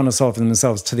thing they're trying to solve in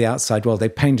themselves to the outside world. They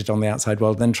paint it on the outside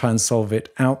world, then try and solve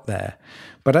it out there.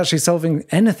 But actually solving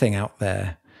anything out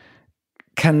there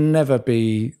can never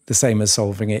be the same as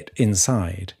solving it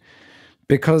inside.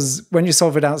 Because when you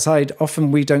solve it outside,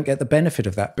 often we don't get the benefit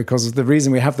of that, because the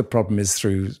reason we have the problem is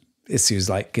through issues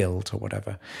like guilt or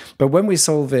whatever. But when we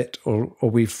solve it, or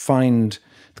we find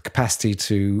the capacity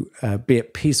to be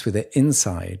at peace with it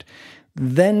inside,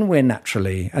 then we're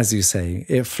naturally, as you say,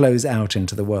 it flows out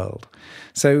into the world.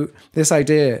 So this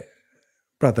idea,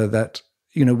 brother, that,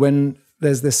 when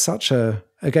there's this such a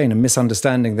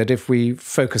misunderstanding that if we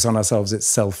focus on ourselves, it's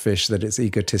selfish, that it's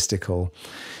egotistical,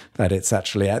 that it's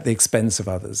actually at the expense of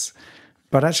others.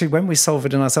 But actually, when we solve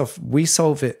it in ourselves, we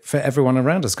solve it for everyone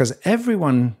around us, because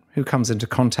everyone who comes into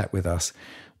contact with us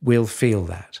will feel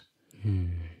that.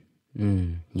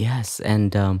 Yes,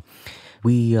 and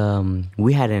we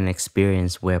had an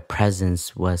experience where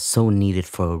presence was so needed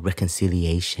for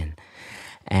reconciliation.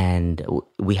 And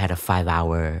we had a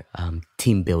 5-hour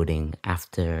team building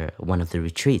after one of the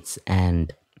retreats.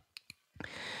 And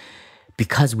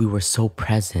because we were so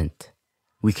present,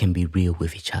 we can be real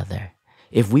with each other.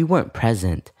 If we weren't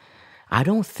present, I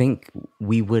don't think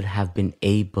we would have been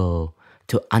able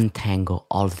to untangle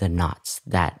all of the knots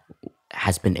that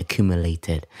has been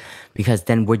accumulated, because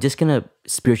then we're just going to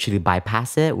spiritually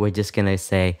bypass it. We're just going to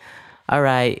say, all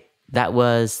right, that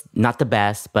was not the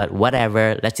best, but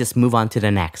whatever, let's just move on to the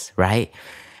next, right?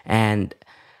 And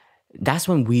that's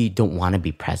when we don't want to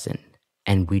be present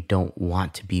and we don't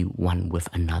want to be one with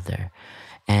another.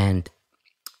 And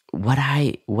what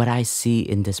I see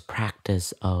in this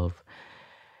practice of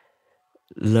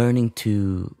learning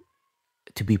to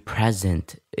be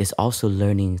present is also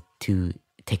learning to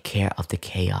take care of the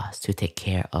chaos, to take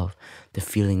care of the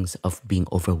feelings of being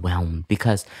overwhelmed.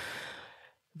 Because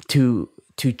to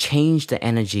change the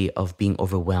energy of being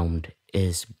overwhelmed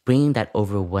is bringing that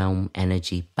overwhelmed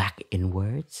energy back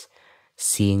inwards,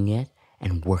 seeing it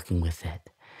and working with it.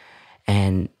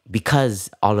 And because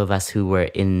all of us who were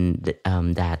in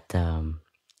that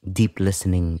deep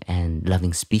listening and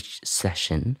loving speech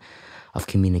session of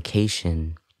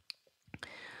communication,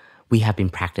 we have been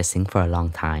practicing for a long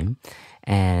time,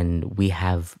 and we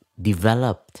have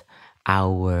developed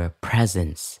our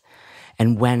presence.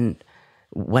 And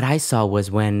what I saw was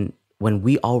when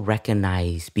we all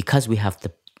recognize, because we have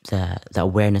the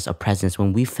awareness of presence,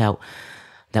 when we felt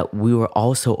that we were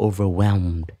also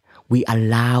overwhelmed, we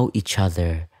allow each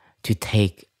other to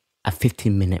take a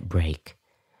 15-minute break,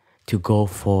 to go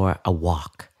for a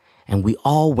walk. And we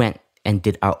all went and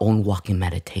did our own walking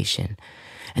meditation.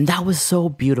 And that was so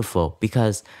beautiful,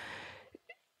 because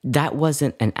that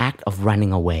wasn't an act of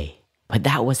running away, but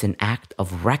that was an act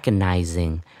of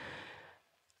recognizing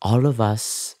all of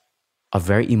us are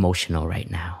very emotional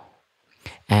right now.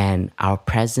 And our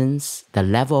presence, the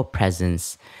level of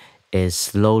presence, is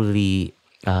slowly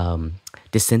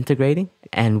disintegrating.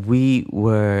 And we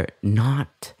were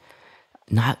not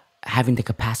having the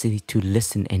capacity to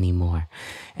listen anymore.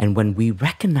 And when we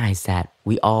recognized that,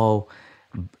 we all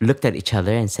looked at each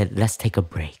other and said, let's take a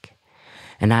break.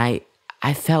 And I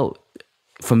felt,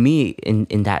 for me,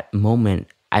 in that moment,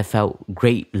 I felt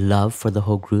great love for the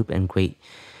whole group and great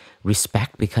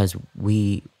respect, because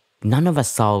none of us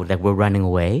saw that we're running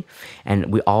away,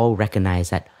 and we all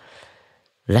recognized that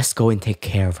let's go and take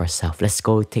care of ourselves. Let's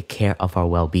go take care of our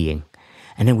well-being.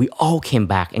 And then we all came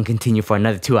back and continued for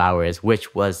another 2 hours,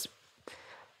 which was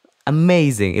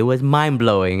amazing. It was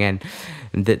mind-blowing. And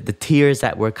the tears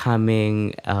that were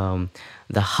coming,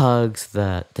 the hugs,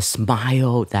 the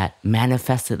smile that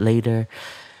manifested later.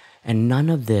 And none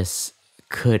of this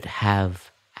could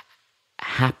have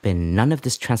happened. None of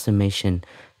this transformation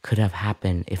could have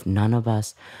happened if none of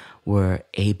us were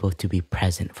able to be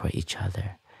present for each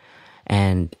other.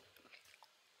 And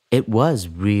it was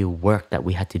real work that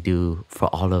we had to do for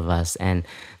all of us. And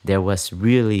there was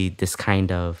really this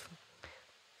kind of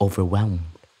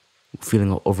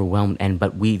feeling of overwhelmed.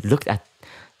 But we looked at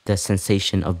the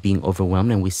sensation of being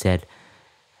overwhelmed and we said,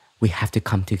 we have to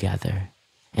come together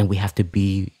and we have to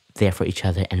be there for each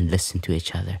other and listen to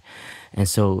each other. And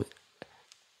so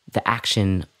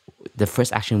the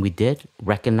first action we did,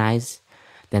 recognize,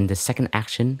 then the second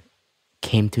action,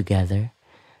 came together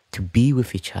to be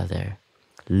with each other,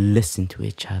 listen to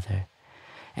each other.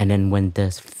 And then when the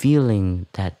feeling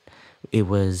that it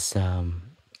was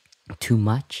too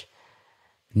much,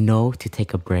 know to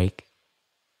take a break,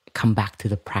 come back to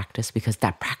the practice, because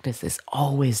that practice is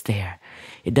always there.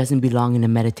 It doesn't belong in a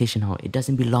meditation hall. It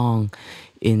doesn't belong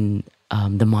in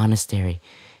the monastery.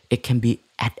 It can be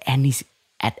at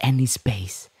any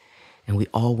space. And we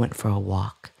all went for a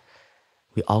walk.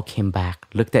 We all came back,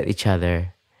 looked at each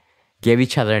other, gave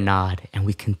each other a nod, and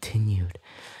we continued.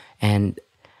 And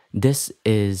this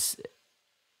is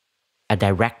a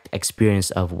direct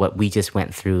experience of what we just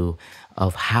went through,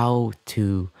 of how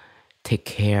to take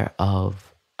care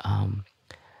of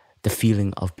the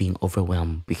feeling of being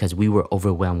overwhelmed, because we were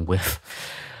overwhelmed with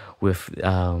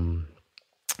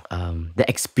the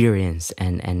experience,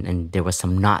 and there was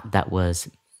some knot that was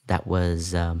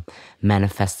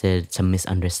manifested, some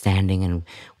misunderstanding, and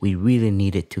we really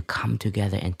needed to come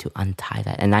together and to untie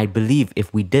that. And I believe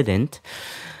if we didn't,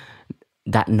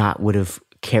 that knot would have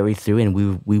carried through, and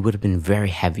we would have been very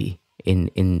heavy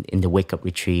in the wake-up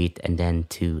retreat, and then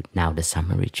to now the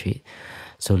summer retreat.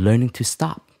 So learning to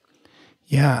stop.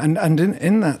 Yeah, and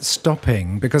in that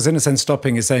stopping, because in a sense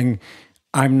stopping is saying,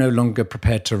 I'm no longer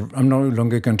going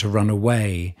to run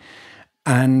away.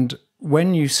 And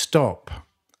when you stop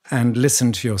and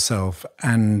listen to yourself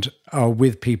and are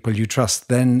with people you trust,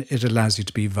 then it allows you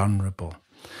to be vulnerable.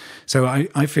 So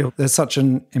I feel there's such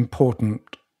an important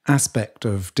aspect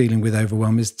of dealing with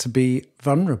overwhelm is to be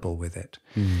vulnerable with it.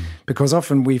 Because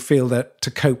often we feel that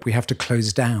to cope, we have to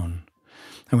close down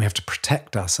and we have to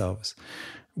protect ourselves.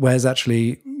 Whereas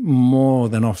actually, more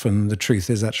than often, the truth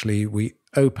is actually we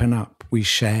open up, we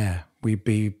share, we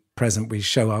be present, we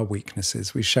show our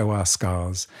weaknesses, we show our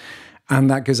scars. And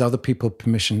that gives other people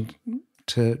permission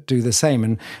to do the same.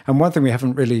 And one thing we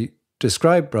haven't really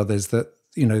described, brother, is that,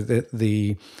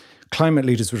 the Climate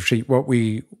Leaders Retreat, what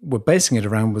we were basing it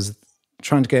around was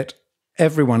trying to get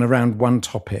everyone around one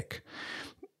topic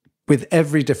with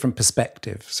every different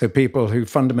perspective. So people who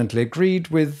fundamentally agreed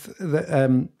with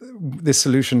this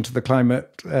solution to the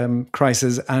climate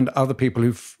crisis, and other people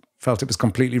who felt it was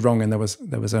completely wrong and there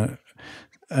was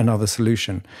another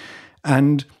solution.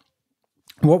 And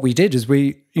what we did is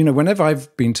whenever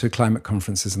I've been to climate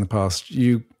conferences in the past,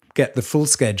 you get the full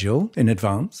schedule in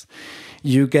advance,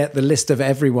 you get the list of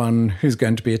everyone who's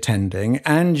going to be attending,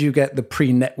 and you get the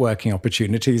pre-networking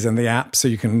opportunities and the app so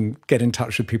you can get in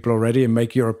touch with people already and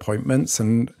make your appointments.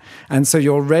 And so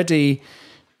you're already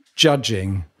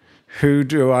judging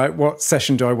what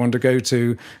session do I want to go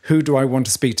to? Who do I want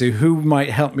to speak to? Who might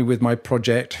help me with my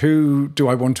project? Who do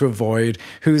I want to avoid?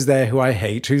 Who's there who I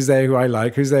hate? Who's there who I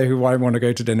like? Who's there who I want to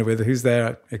go to dinner with? Who's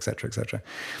there, et cetera, et cetera.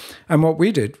 And what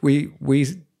we did, we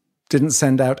didn't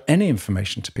send out any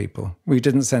information to people. We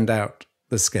didn't send out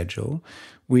the schedule.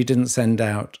 We didn't send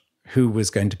out who was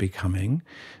going to be coming.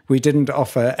 We didn't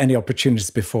offer any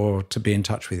opportunities before to be in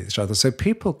touch with each other. So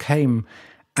people came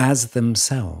as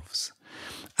themselves.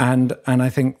 And I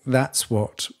think that's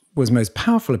what was most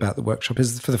powerful about the workshop,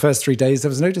 is for the first 3 days, there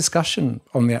was no discussion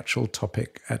on the actual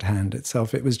topic at hand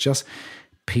itself. It was just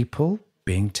people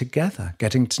being together,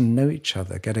 getting to know each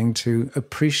other, getting to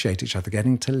appreciate each other,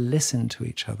 getting to listen to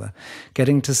each other,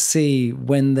 getting to see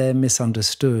when they're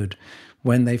misunderstood,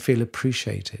 when they feel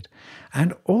appreciated.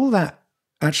 And all that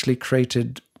actually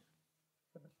created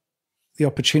the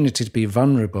opportunity to be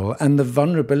vulnerable, and the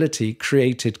vulnerability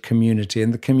created community,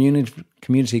 and the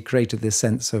community created this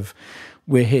sense of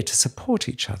we're here to support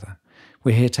each other.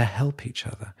 We're here to help each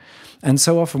other. And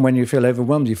so often when you feel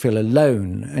overwhelmed, you feel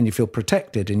alone and you feel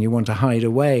protected and you want to hide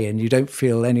away and you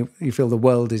feel the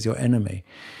world is your enemy.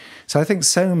 So I think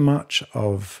so much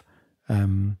of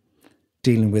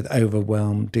dealing with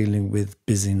overwhelm, dealing with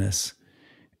busyness,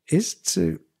 is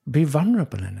to be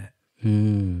vulnerable in it.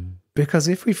 Because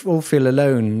if we all feel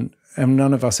alone and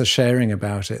none of us are sharing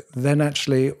about it, then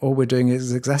actually all we're doing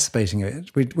is exacerbating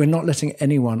it. We're not letting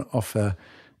anyone offer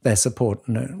their support.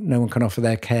 No one can offer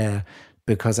their care,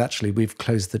 because actually we've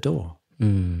closed the door.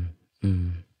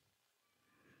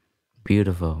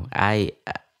 Beautiful. I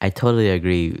totally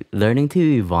agree. Learning to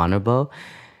be vulnerable.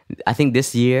 I think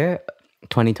this year,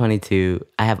 2022,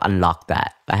 I have unlocked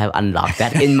that.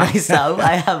 In myself.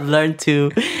 I have learned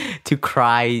to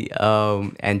cry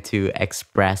and to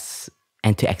express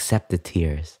and to accept the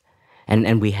tears.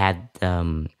 And we had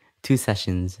 2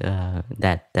 sessions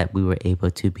that we were able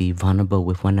to be vulnerable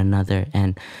with one another.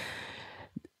 And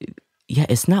yeah,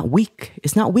 it's not weak.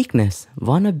 It's not weakness.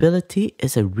 Vulnerability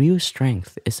is a real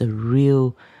strength. It's a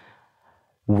real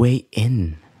way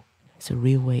in.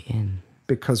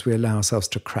 Because we allow ourselves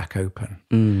to crack open.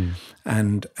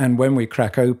 And when we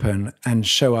crack open and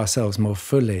show ourselves more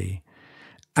fully,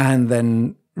 and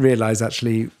then realize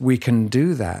actually we can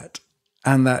do that,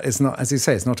 and that is not, as you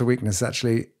say, it's not a weakness,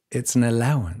 actually it's an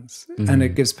allowance. And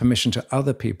it gives permission to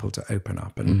other people to open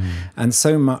up. And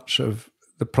so much of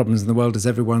the problems in the world is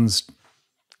everyone's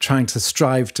trying to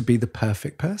strive to be the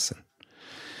perfect person,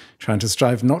 trying to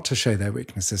strive not to show their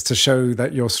weaknesses, to show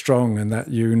that you're strong and that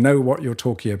you know what you're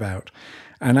talking about.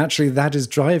 And actually that is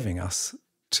driving us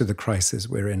to the crisis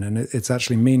we're in. And it's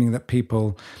actually meaning that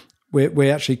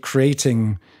we're actually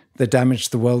creating the damage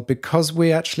to the world because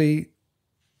we're actually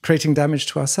creating damage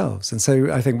to ourselves. And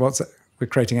so I think what we're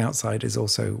creating outside is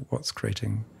also what's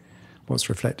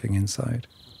reflecting inside.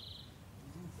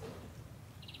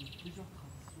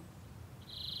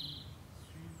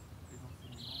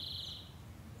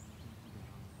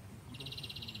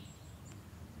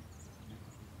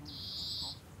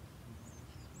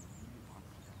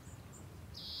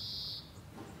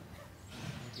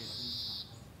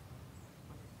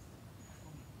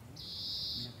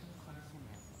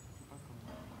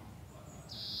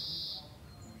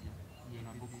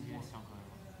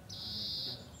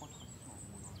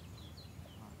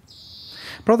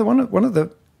 Brother, one of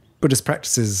the Buddhist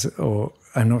practices, or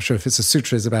I'm not sure if it's a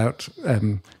sutra, is about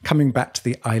coming back to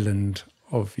the island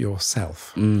of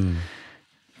yourself. Can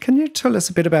you tell us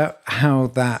a bit about how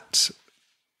that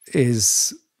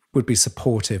would be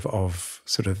supportive of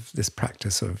sort of this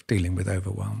practice of dealing with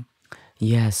overwhelm?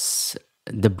 Yes.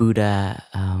 the Buddha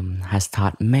has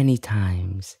taught many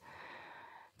times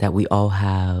that we all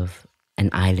have an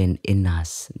island in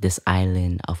us, this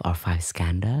island of our five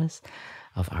skandhas,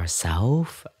 of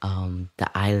ourself, the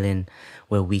island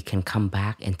where we can come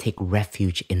back and take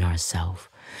refuge in ourself.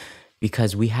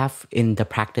 Because we have in the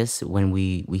practice, when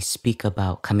we speak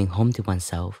about coming home to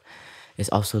oneself, is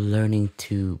also learning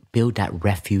to build that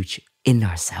refuge in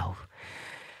ourselves.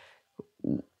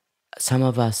 Some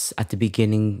of us at the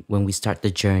beginning, when we start the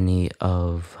journey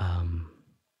of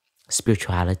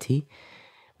spirituality,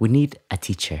 we need a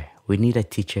teacher. We need a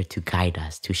teacher to guide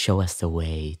us, to show us the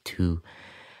way, to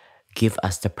give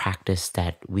us the practice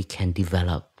that we can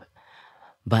develop.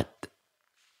 But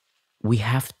we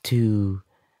have to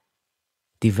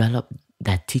develop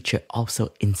that teacher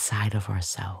also inside of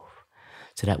ourselves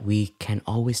so that we can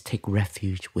always take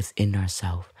refuge within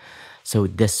ourselves. So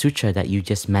the sutra that you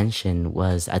just mentioned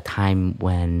was a time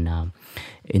when,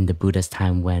 in the Buddha's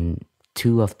time, when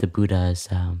two of the Buddha's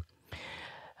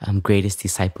greatest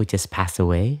disciples just passed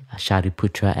away,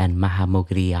 Shariputra and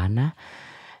Mahamoggallana.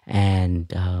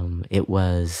 And it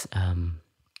was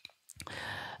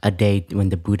a day when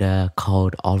the Buddha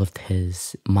called all of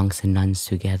his monks and nuns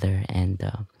together,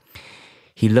 and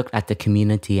he looked at the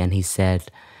community and he said,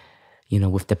 you know,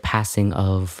 with the passing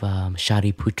of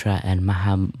Shariputra and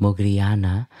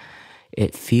Mahamoggallana,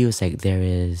 it feels like there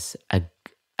is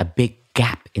a big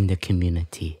gap in the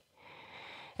community.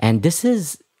 And this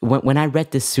is, when I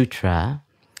read this sutra,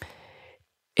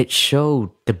 it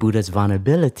showed the Buddha's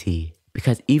vulnerability,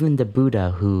 because even the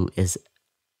Buddha, who is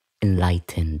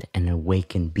enlightened and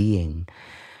awakened being,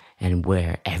 and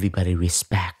where everybody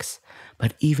respects,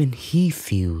 but even he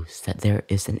feels that there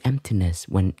is an emptiness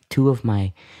when two of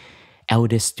my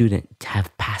eldest students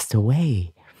have passed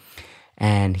away.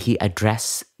 And he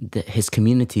addressed his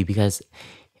community because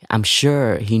I'm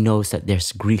sure he knows that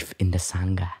there's grief in the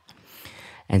Sangha.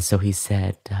 And so he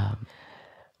said,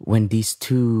 when these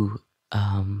two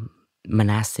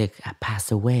monastic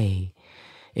pass away,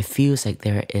 it feels like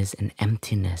there is an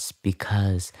emptiness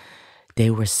because they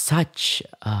were such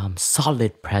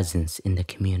solid presence in the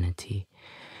community.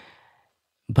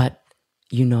 But,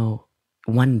 you know,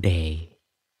 one day,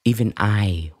 even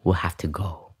I will have to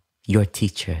go. Your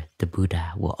teacher, the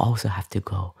Buddha, will also have to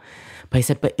go. But he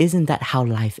said, but isn't that how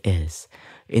life is?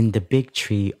 In the big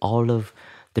tree, all of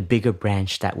the bigger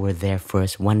branch that were there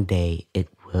first, one day it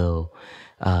will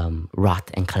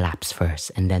rot and collapse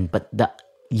first. And then, but the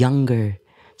younger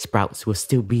sprouts will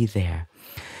still be there.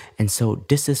 And so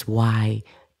this is why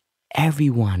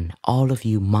everyone, all of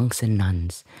you monks and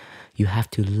nuns, you have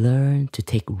to learn to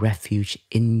take refuge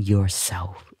in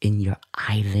yourself, in your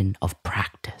island of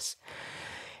practice.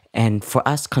 And for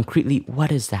us, concretely,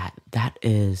 what is that? That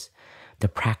is the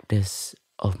practice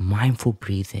of mindful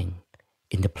breathing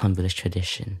in the Plum Village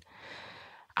tradition,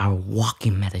 our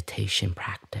walking meditation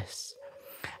practice,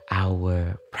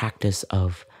 our practice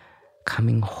of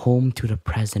coming home to the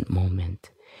present moment,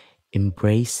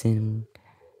 embracing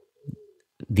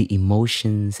the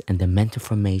emotions and the mental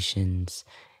formations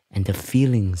and the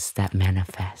feelings that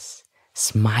manifest.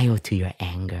 Smile to your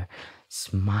anger.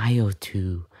 Smile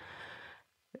to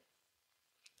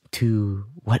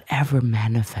whatever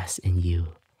manifests in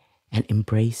you, and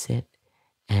embrace it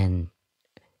and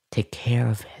take care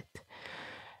of it.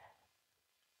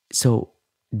 So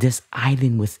this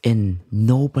island within,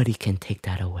 nobody can take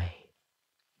that away.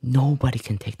 Nobody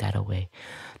can take that away.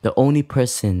 The only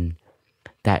person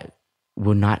that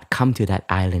will not come to that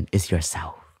island is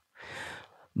yourself.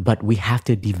 But we have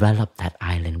to develop that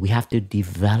island. We have to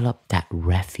develop that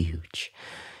refuge.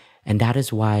 And that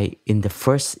is why in the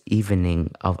first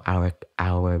evening of our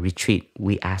retreat,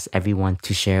 we asked everyone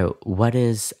to share what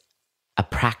is a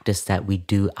practice that we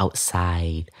do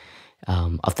outside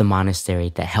of the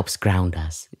monastery that helps ground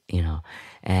us, you know.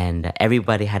 And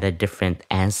everybody had a different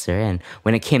answer. And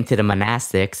when it came to the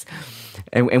monastics,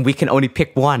 and we can only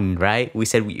pick one, right? We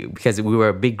said, because we were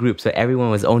a big group, so everyone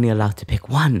was only allowed to pick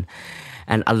one.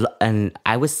 And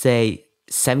I would say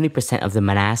 70% of the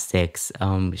monastics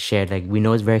shared, like, we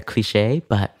know it's very cliche,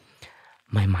 but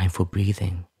my mindful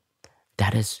breathing,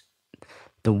 that is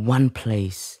the one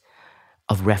place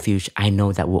of refuge I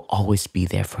know that will always be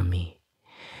there for me.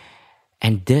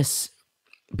 And this,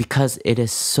 because it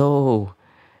is so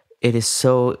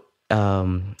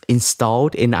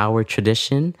installed in our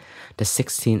tradition, the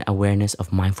 16 awareness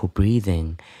of mindful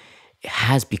breathing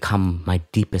has become my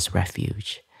deepest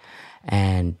refuge.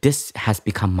 And this has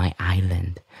become my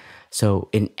island. So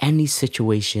in any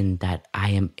situation that I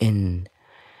am in,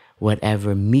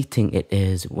 whatever meeting it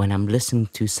is, when I'm listening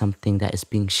to something that is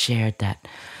being shared that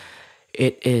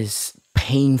it is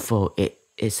painful, it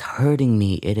is hurting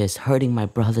me. It is hurting my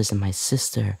brothers and my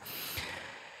sister.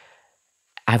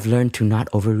 I've learned to not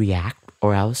overreact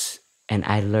or else, and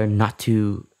I learned not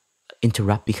to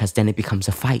interrupt because then it becomes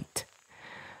a fight.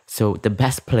 So the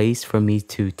best place for me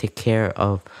to take care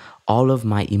of all of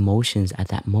my emotions at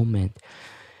that moment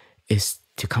is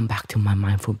to come back to my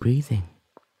mindful breathing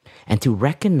and to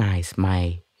recognize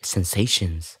my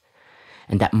sensations.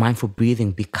 And that mindful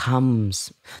breathing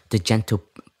becomes the gentle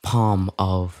palm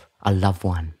of a loved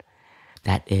one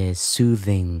that is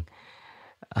soothing,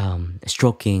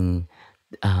 stroking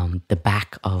the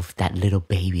back of that little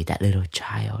baby, that little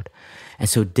child. And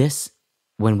so this,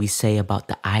 when we say about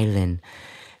the island,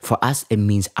 for us, it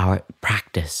means our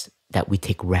practice that we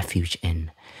take refuge in.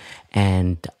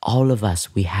 And all of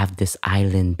us, we have this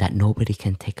island that nobody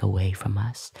can take away from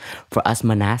us. For us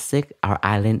monastic, our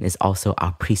island is also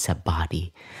our precept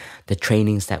body. The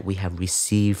trainings that we have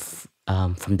received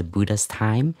from the Buddha's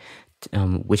time,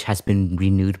 which has been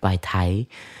renewed by TWOII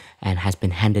and has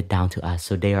been handed down to us.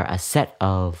 So they are a set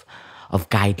of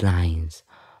guidelines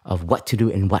of what to do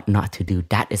and what not to do.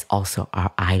 That is also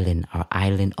our island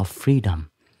of freedom.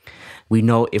 We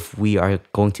know if we are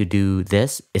going to do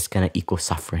this, it's going to equal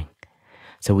suffering.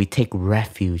 So we take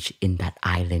refuge in that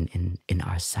island in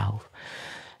ourselves.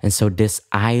 And so this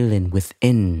island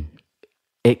within,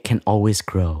 it can always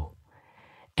grow.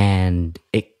 And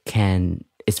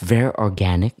it's very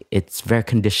organic, it's very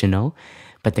conditional,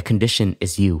 but the condition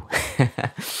is you.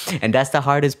 And that's the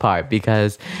hardest part,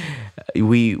 because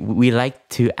we like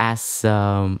to ask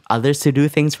others to do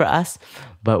things for us,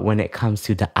 but when it comes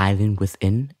to the island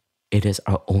within, it is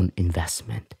our own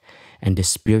investment. And the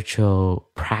spiritual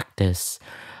practice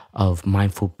of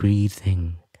mindful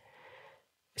breathing,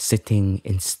 sitting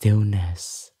in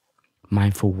stillness,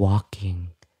 mindful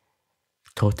walking,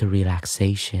 total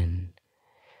relaxation,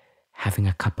 having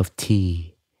a cup of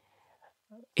tea,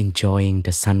 enjoying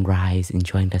the sunrise,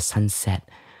 enjoying the sunset.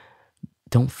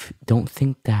 Don't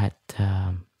think that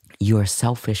you are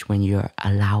selfish when you're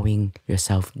allowing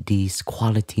yourself these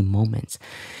quality moments.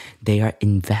 They are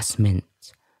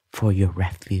investments for your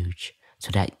refuge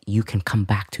so that you can come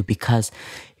back to, because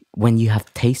when you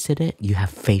have tasted it, you have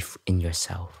faith in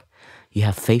yourself. You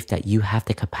have faith that you have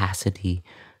the capacity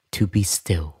to be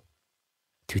still,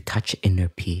 to touch inner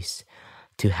peace,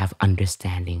 to have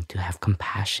understanding, to have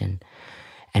compassion.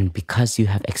 And because you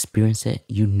have experienced it,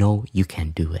 you know you can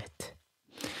do it.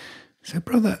 So,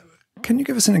 brother, can you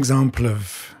give us an example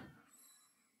of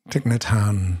Thich Nhat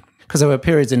Hanh? Because there were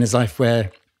periods in his life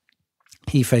where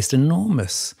he faced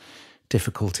enormous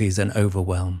difficulties and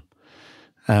overwhelm,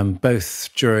 both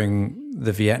during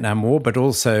the Vietnam War, but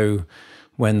also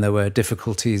when there were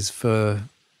difficulties for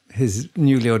his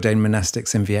newly ordained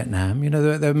monastics in Vietnam. You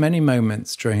know, there are many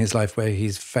moments during his life where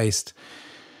he's faced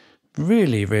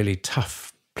really, really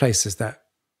tough places that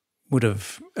would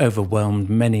have overwhelmed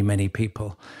many, many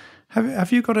people.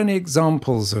 Have you got any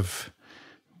examples of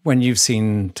when you've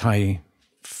seen TWOII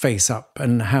face up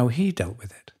and how he dealt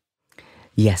with it?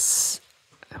 Yes,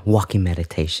 walking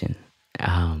meditation.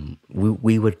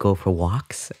 We would go for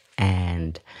walks,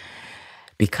 and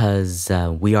because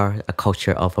we are a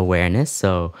culture of awareness,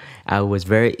 so I was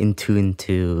very in tune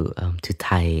to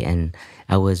TWOII, and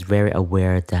I was very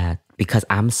aware that because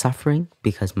I'm suffering,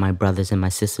 because my brothers and my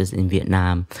sisters in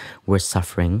Vietnam were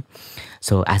suffering,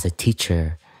 so as a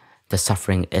teacher, the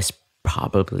suffering is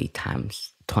probably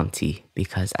times 20,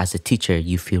 because as a teacher,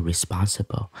 you feel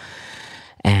responsible.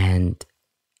 And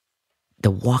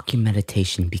the walking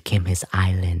meditation became his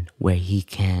island where he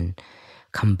can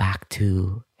come back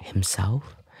to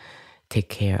himself, take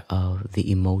care of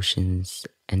the emotions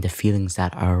and the feelings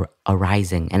that are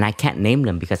arising. And I can't name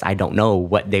them because I don't know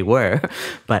what they were,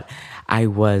 but I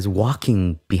was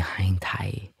walking behind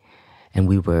TWOII, and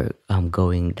we were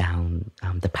going down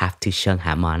the path to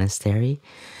Shanghai Monastery,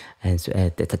 and so,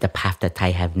 the path that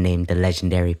TWOII have named the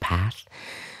legendary path.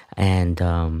 And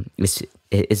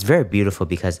it's very beautiful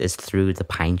because it's through the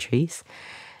pine trees.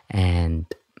 And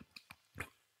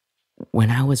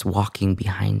when I was walking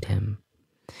behind him,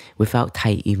 without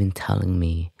TWOII even telling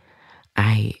me,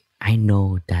 I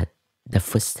know that the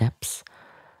footsteps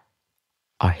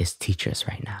are his teachers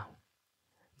right now.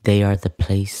 They are the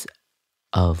place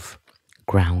of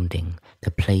grounding, the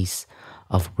place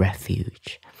of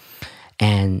refuge.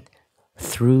 And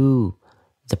through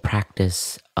the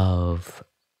practice of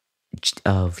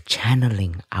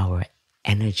channeling our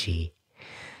energy,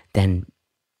 then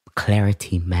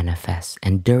clarity manifests.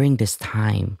 And during this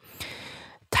time,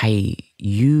 TWOII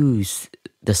used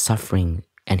the suffering,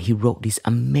 and he wrote these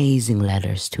amazing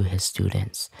letters to his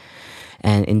students.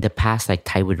 And in the past, like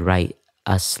TWOII would write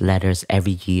us letters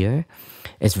every year.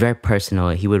 It's very personal.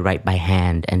 He would write by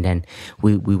hand, and then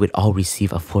we would all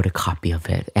receive a photocopy of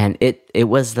it. And it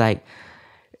was like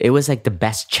the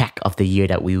best check of the year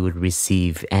that we would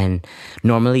receive. And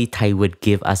normally Thai would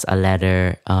give us a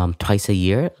letter twice a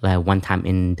year, like one time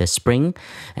in the spring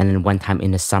and then one time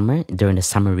in the summer during the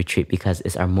summer retreat, because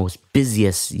it's our most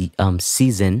busiest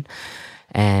season,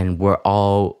 and we're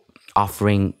all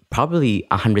offering probably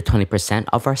 120%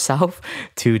 of ourselves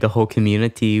to the whole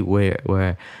community.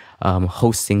 We're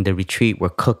hosting the retreat, we're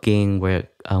cooking, we're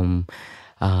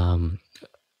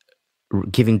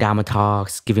giving Dharma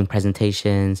talks, giving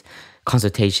presentations,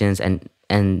 consultations, and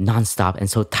nonstop. And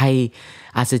so Thai,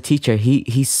 as a teacher,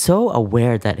 he's so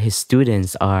aware that his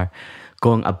students are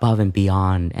going above and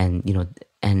beyond, and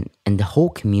and the whole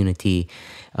community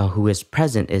who is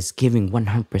present is giving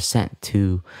 100%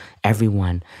 to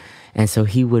everyone. And so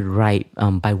he would write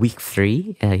by week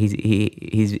 3.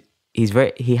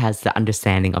 He has the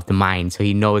understanding of the mind, so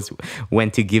he knows when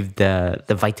to give the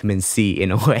vitamin C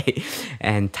in a way.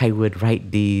 And Thai would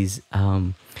write these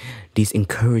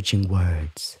encouraging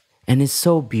words, and it's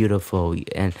so beautiful.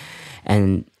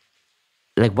 And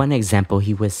like one example,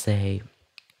 he would say,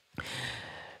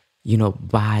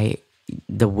 by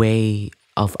the way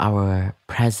of our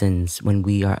presence when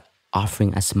we are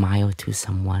offering a smile to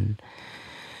someone,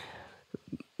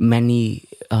 many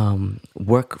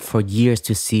work for years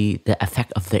to see the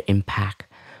effect of their impact.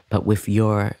 But with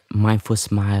your mindful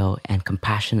smile and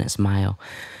compassionate smile,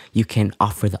 you can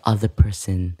offer the other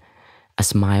person a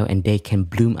smile, and they can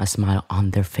bloom a smile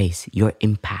on their face. Your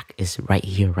impact is right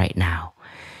here, right now.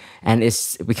 And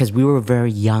it's because we were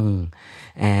very young,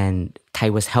 and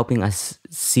Thai was helping us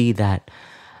see that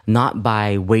not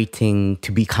by waiting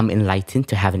to become enlightened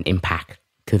to have an impact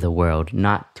to the world,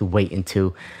 not to wait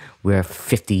until we're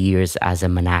 50 years as a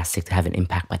monastic to have an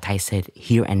impact. But Thai said,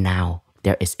 here and now,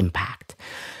 there is impact.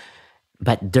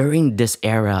 But during this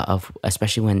era of,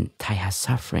 especially when Thai has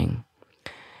suffering,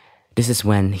 this is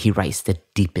when he writes the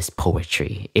deepest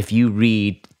poetry. If you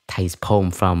read Thai's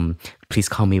poem from Please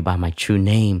Call Me By My True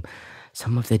Name,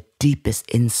 some of the deepest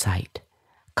insight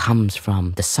comes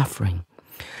from the suffering.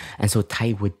 And so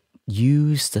Thai would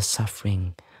use the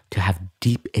suffering to have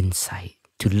deep insight,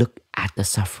 to look at the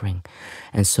suffering.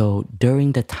 And so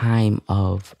during the time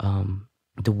of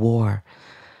the war,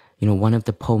 one of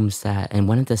the poems and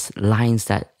one of the lines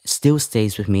that still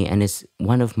stays with me, and is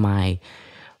one of my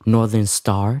northern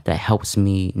star that helps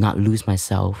me not lose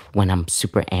myself when I'm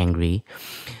super angry,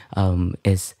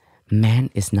 is, man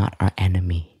is not our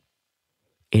enemy.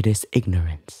 It is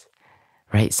ignorance.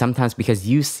 Right? Sometimes because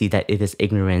you see that it is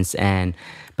ignorance,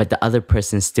 but the other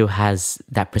person still has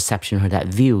that perception or that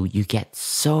view, you get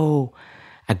so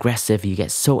aggressive, you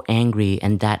get so angry,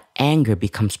 and that anger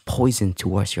becomes poison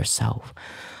towards yourself.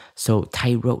 So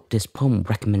Thai wrote this poem,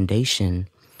 recommendation,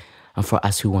 for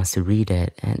us who wants to read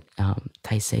it. And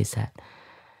Thai says that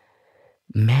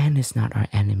man is not our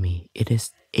enemy, it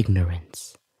is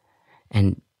ignorance.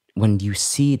 And when you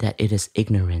see that it is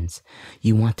ignorance,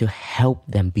 you want to help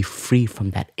them be free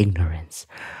from that ignorance,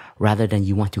 rather than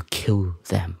you want to kill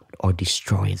them or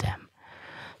destroy them.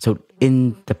 So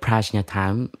in the Prajna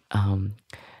time,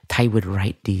 Thai would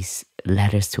write these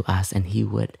letters to us, and he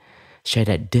would share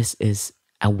that this is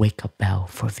a wake-up bell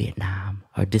for Vietnam,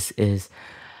 or this is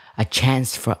a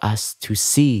chance for us to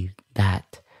see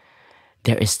that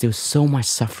there is still so much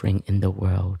suffering in the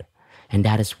world. And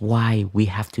that is why we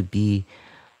have to be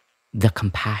the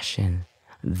compassion,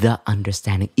 the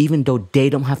understanding. Even though they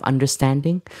don't have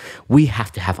understanding, we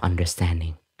have to have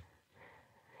understanding.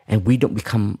 And we don't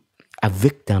become a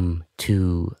victim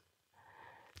to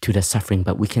the suffering,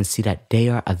 but we can see that they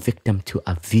are a victim to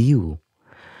a view.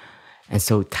 And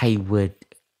so Thai would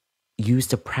use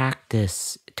the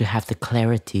practice to have the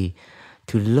clarity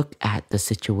to look at the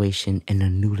situation in a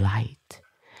new light.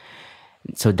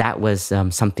 So that was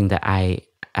something that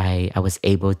I was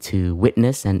able to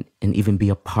witness and even be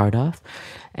a part of.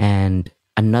 And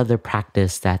another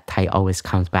practice that Thai always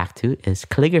comes back to is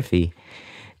calligraphy.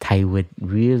 Thai would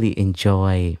really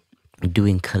enjoy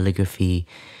doing calligraphy,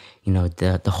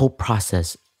 the whole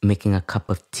process, making a cup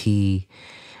of tea,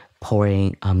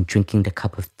 drinking the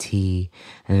cup of tea,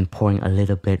 and then pouring a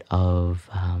little bit of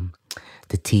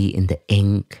the tea in the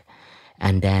ink,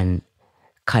 and then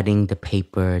cutting the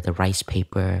paper, the rice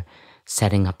paper,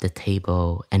 setting up the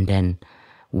table, and then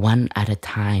one at a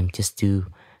time just do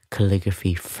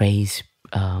calligraphy, phrase,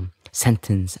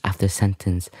 sentence after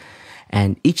sentence.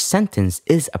 And each sentence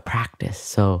is a practice.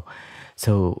 So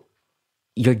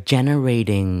you're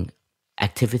generating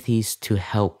activities to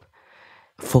help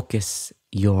focus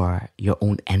your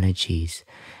own energies.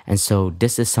 And so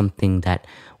this is something that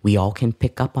we all can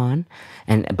pick up on.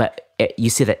 But you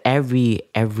see that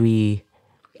every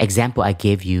example I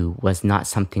gave you was not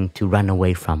something to run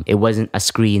away from. It wasn't a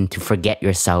screen to forget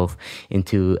yourself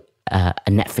into a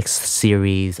Netflix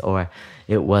series, or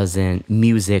it wasn't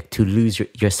music to lose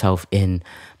yourself in,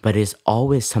 but it's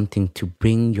always something to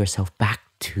bring yourself back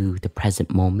to the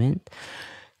present moment,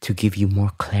 to give you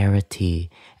more clarity,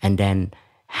 and then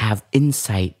have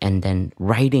insight, and then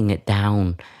writing it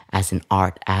down as an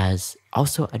art, as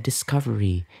also a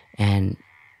discovery and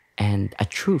a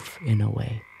truth in a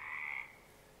way.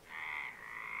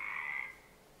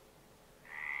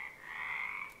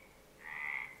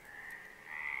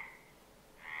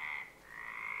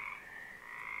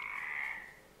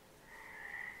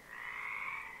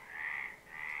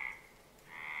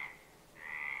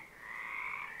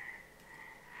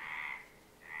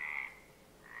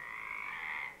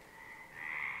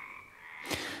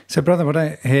 So, brother, what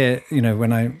I hear,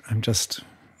 when I'm just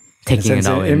taking it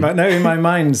all in my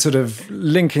mind, sort of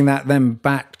linking that then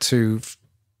back to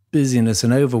busyness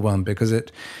and overwhelm,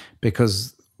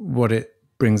 because what it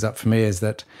brings up for me is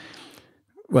that,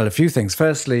 well, a few things.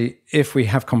 Firstly, if we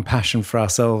have compassion for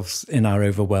ourselves in our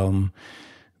overwhelm,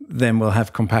 then we'll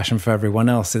have compassion for everyone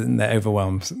else in their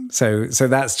overwhelm. So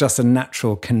that's just a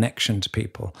natural connection to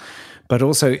people. But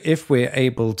also, if we're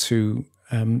able to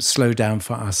slow down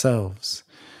for ourselves,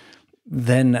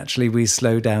 then actually we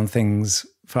slow down things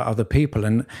for other people.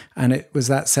 And it was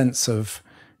that sense of,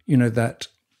 that,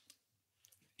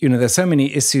 there's so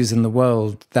many issues in the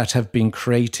world that have been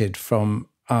created from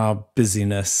our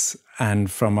busyness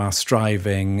and from our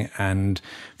striving and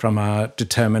from our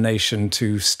determination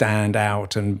to stand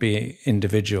out and be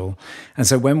individual. And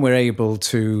so when we're able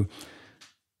to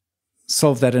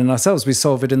solve that in ourselves, we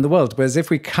solve it in the world. Whereas if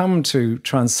we come to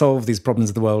try and solve these problems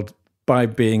of the world by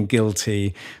being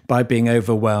guilty, by being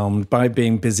overwhelmed, by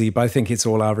being busy, by thinking it's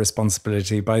all our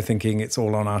responsibility, by thinking it's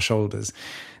all on our shoulders,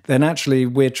 then actually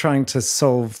we're trying to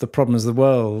solve the problems of the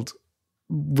world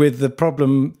with the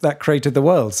problem that created the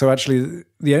world. So actually,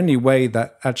 the only way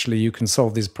that actually you can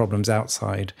solve these problems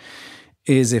outside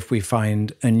is if we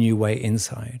find a new way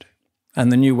inside.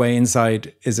 And the new way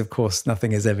inside is, of course,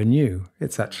 nothing is ever new.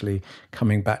 It's actually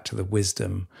coming back to the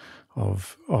wisdom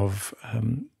of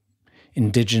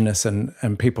indigenous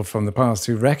and people from the past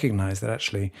who recognize that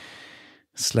actually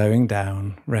slowing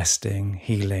down, resting,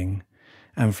 healing,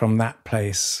 and from that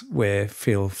place we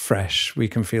feel fresh, we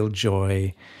can feel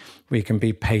joy, we can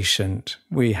be patient,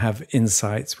 we have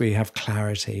insights, we have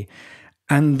clarity.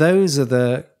 And those are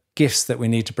the gifts that we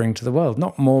need to bring to the world,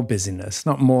 not more busyness,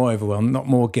 not more overwhelm, not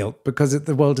more guilt, because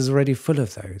the world is already full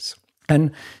of those.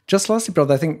 And just lastly,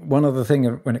 brother, I think one other thing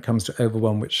when it comes to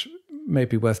overwhelm, which may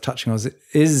be worth touching on,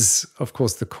 is, of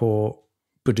course, the core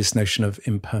Buddhist notion of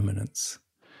impermanence.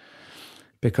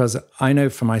 Because I know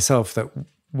for myself that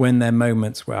when there are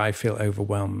moments where I feel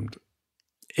overwhelmed,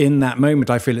 in that moment,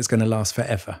 I feel it's going to last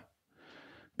forever.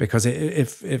 Because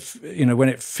if when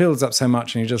it fills up so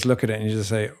much and you just look at it and you just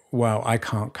say, wow, I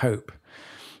can't cope.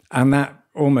 And that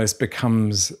almost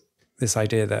becomes this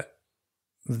idea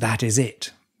that is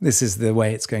it. This is the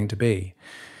way it's going to be.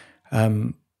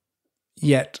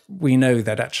 Yet we know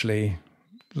that actually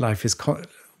life is,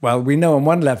 we know on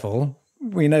one level,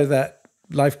 we know that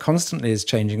life constantly is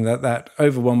changing, that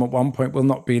overwhelm at one point will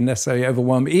not be necessarily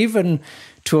overwhelmed, even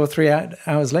 2 or 3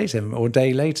 hours later or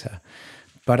day later.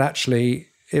 But actually,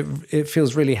 it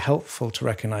feels really helpful to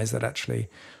recognize that actually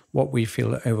what we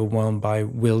feel overwhelmed by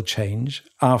will change.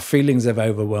 Our feelings of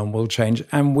overwhelm will change,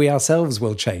 and we ourselves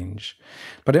will change.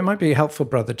 But it might be helpful,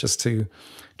 brother, just to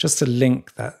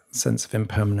link that sense of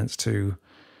impermanence to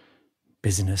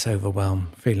busyness, overwhelm,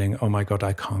 feeling, oh my God,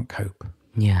 I can't cope.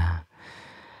 Yeah.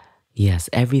 Yes,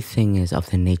 everything is of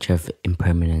the nature of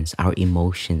impermanence. Our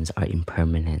emotions are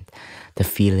impermanent. The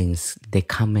feelings, they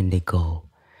come and they go.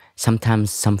 Sometimes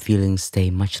some feelings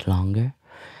stay much longer,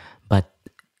 but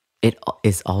it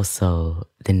is also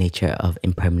the nature of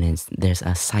impermanence. There's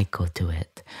a cycle to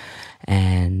it.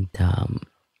 And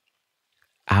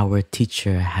our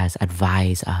teacher has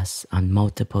advised us on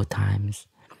multiple times,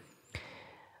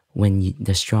 when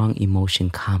the strong emotion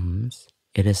comes,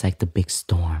 it is like the big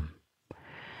storm.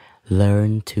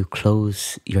 Learn to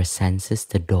close your senses,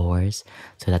 the doors,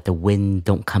 so that the wind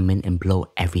don't come in and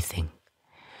blow everything.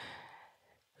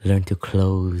 Learn to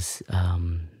close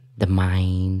the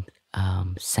mind,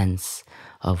 sense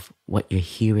of what you're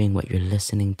hearing, what you're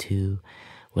listening to,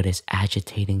 what is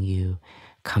agitating you.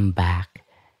 Come back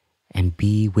and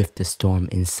be with the storm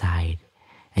inside.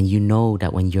 And you know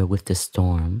that when you're with the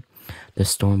storm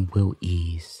will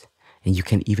ease. And you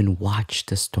can even watch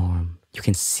the storm You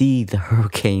can see the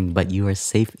hurricane, but you are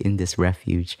safe in this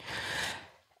refuge.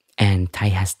 And Thai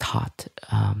has taught,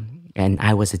 and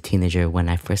I was a teenager when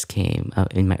I first came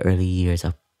in my early years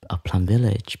of Plum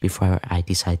Village before I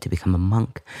decided to become a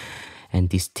monk. And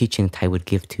this teaching Thai would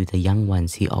give to the young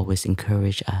ones, he always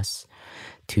encouraged us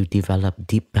to develop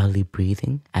deep belly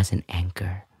breathing as an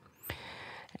anchor.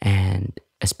 And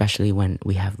especially when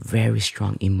we have very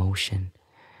strong emotion,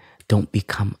 don't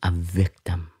become a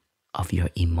victim of your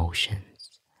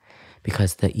emotions.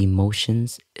 Because the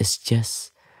emotions is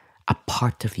just a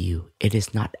part of you. It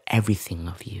is not everything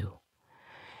of you.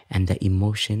 And the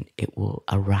emotion, it will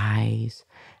arise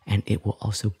and it will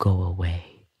also go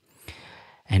away.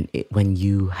 And when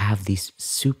you have these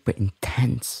super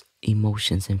intense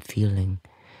emotions and feeling,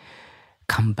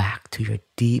 come back to your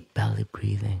deep belly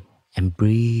breathing and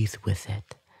breathe with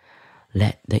it.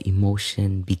 Let the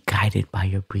emotion be guided by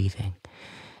your breathing.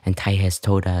 And Thai has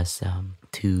told us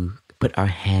to put our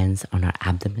hands on our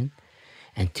abdomen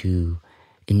and to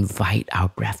invite our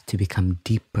breath to become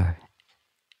deeper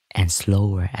and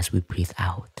slower as we breathe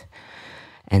out.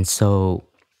 And so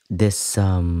this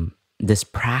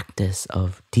practice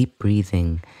of deep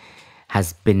breathing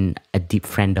has been a deep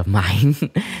friend of mine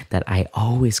that I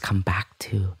always come back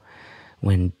to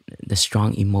when the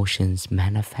strong emotions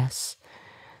manifest.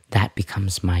 That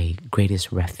becomes my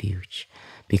greatest refuge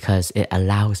because it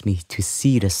allows me to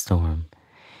see the storm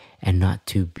and not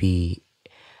to be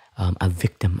a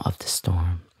victim of the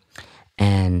storm.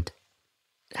 And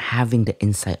having the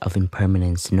insight of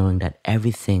impermanence, knowing that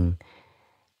everything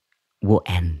will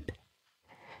end.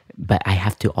 But I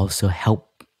have to also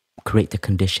help create the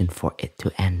condition for it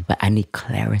to end. But I need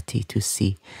clarity to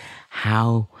see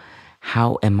how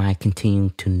am I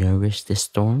continuing to nourish this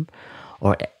storm,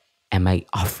 or am I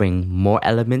offering more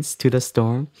elements to the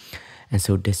storm? And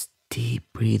so this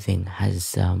deep breathing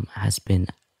has been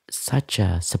such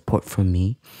a support for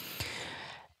me.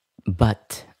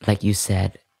 But like you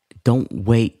said, don't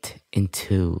wait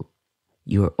until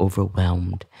you're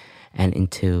overwhelmed and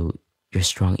into your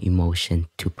strong emotion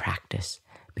to practice,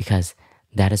 because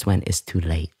that is when it's too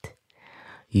late.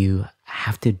 You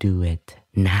have to do it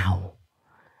now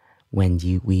when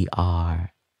we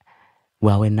are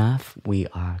well enough, we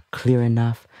are clear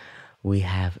enough, we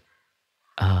have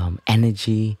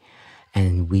energy,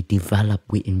 and we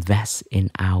invest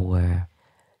in our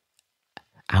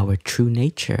true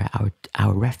nature,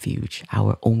 our refuge,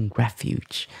 our own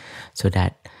refuge, so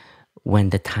that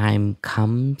when the time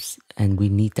comes and we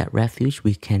need that refuge,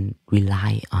 we can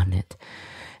rely on it.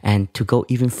 And to go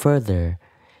even further,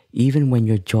 even when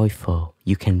you're joyful,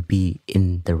 you can be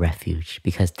in the refuge,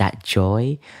 because that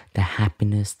joy, the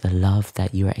happiness, the love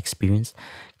that you are experiencing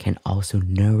can also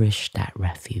nourish that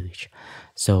refuge.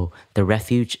 So the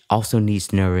refuge also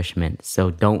needs nourishment. So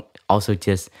don't also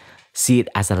just see it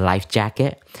as a life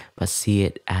jacket, but see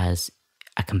it as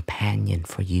a companion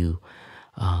for you,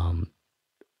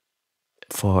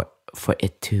 for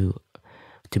it to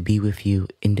be with you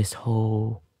in this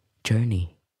whole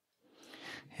journey.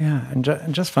 Yeah,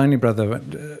 and just finally,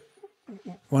 brother,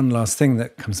 one last thing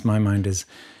that comes to my mind is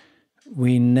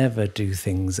we never do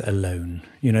things alone.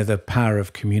 You know, the power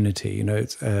of community. You know,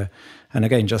 it's and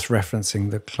again, just referencing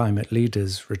the Climate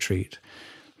Leaders Retreat,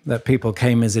 that people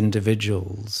came as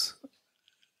individuals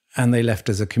and they left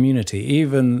as a community,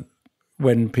 even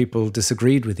when people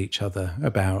disagreed with each other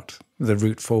about the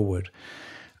route forward.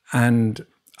 And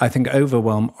I think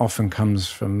overwhelm often comes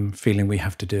from feeling we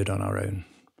have to do it on our own.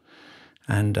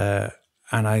 And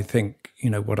I think, you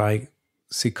know, what I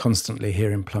see constantly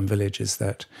here in Plum Village is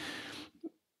that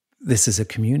this is a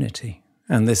community,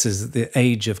 and this is the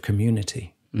age of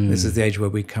community. This is the age where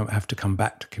we have to come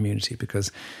back to community,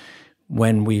 because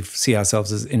when we see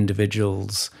ourselves as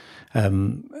individuals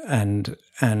and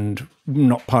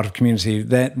not part of community,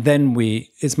 then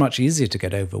it's much easier to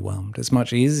get overwhelmed. It's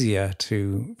much easier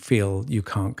to feel you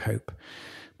can't cope.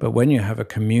 But when you have a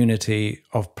community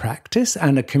of practice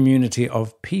and a community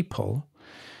of people,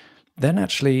 then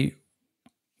actually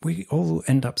we all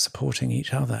end up supporting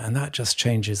each other, and that just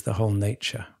changes the whole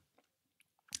nature.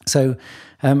 So,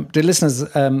 dear listeners,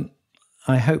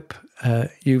 I hope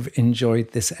you've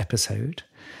enjoyed this episode.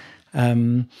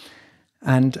 And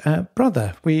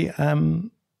brother, we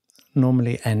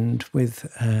normally end with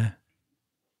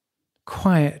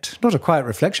not a quiet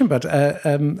reflection, but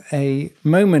a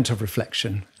moment of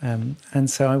reflection. And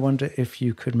so I wonder if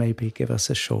you could maybe give us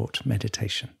a short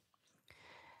meditation.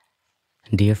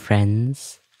 Dear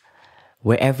friends,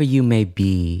 wherever you may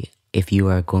be, if you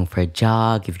are going for a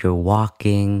jog, if you're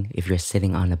walking, if you're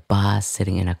sitting on a bus,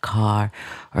 sitting in a car,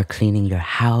 or cleaning your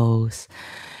house,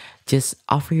 just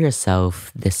offer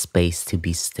yourself the space to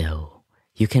be still.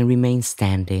 You can remain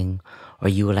standing, or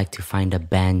you would like to find a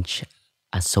bench,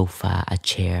 a sofa, a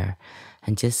chair,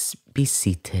 and just be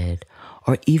seated,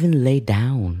 or even lay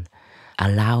down,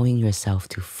 allowing yourself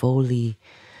to fully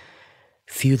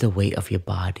feel the weight of your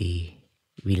body,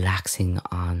 relaxing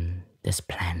on this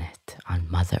planet, on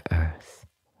Mother Earth.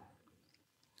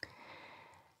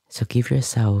 So give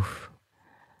yourself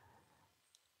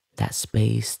that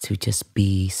space to just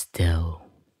be still.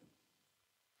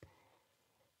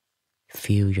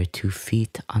 Feel your 2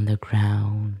 feet on the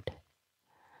ground.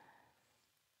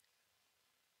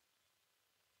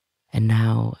 And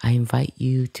now I invite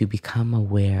you to become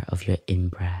aware of your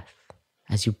in-breath.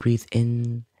 As you breathe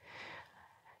in,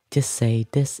 just say,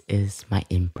 "This is my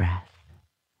in-breath."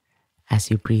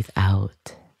 As you breathe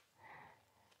out,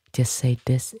 just say,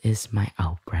 "This is my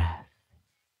out-breath."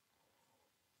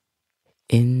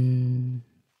 In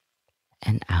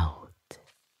and out.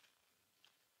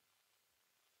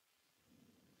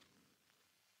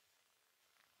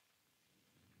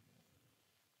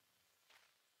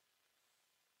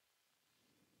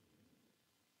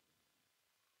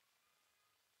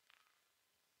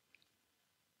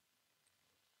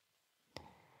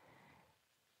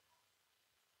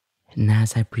 And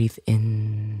as I breathe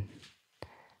in,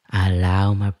 I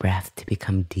allow my breath to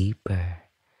become deeper,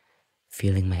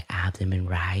 feeling my abdomen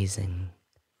rising.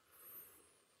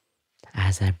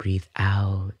 As I breathe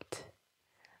out,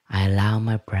 I allow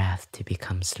my breath to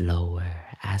become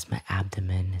slower as my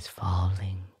abdomen is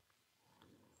falling.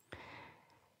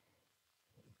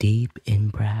 Deep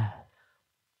in-breath,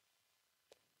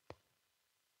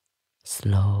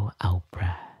 slow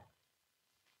out-breath.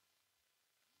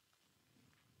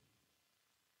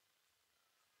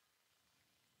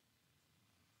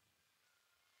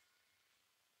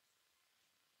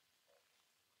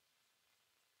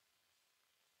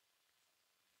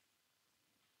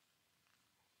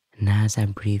 And as I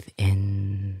breathe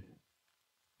in,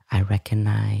 I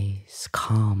recognize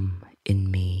calm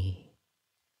in me.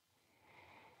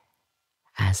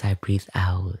 As I breathe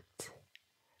out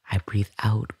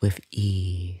with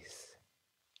ease.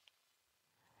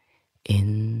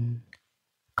 In,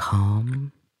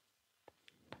 calm,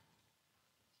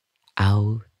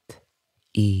 out,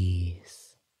 ease.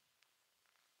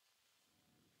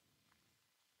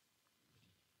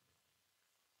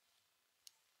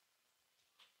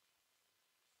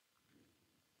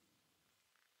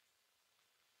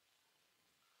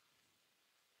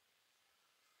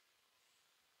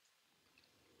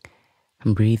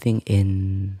 I'm breathing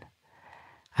in.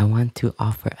 I want to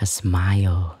offer a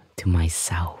smile to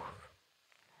myself.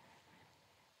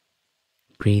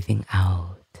 Breathing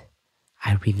out,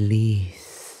 I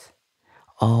release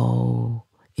all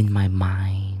in my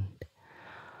mind,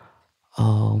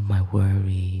 all my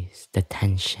worries, the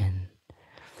tension.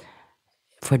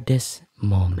 For this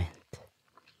moment,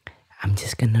 I'm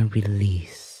just gonna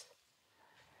release.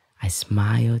 I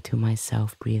smile to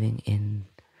myself breathing in,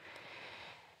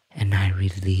 and I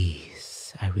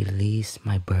release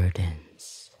my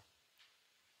burdens.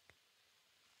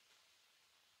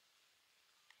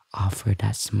 Offer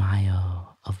that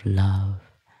smile of love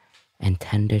and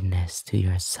tenderness to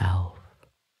yourself.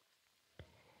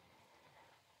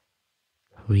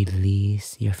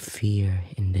 Release your fear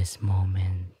in this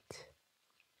moment,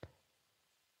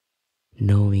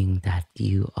 knowing that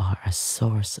you are a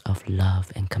source of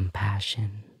love and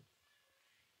compassion.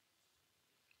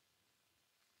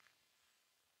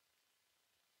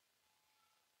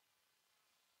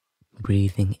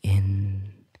 Breathing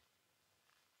in,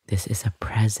 this is a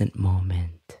present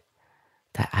moment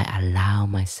that I allow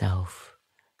myself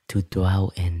to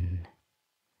dwell in.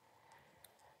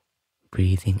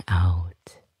 Breathing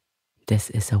out, this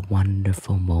is a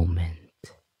wonderful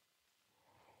moment.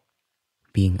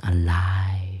 Being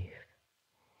alive,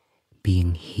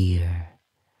 being here.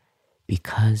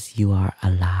 Because you are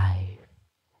alive,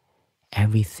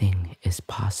 everything is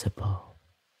possible.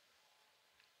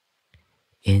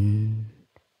 In,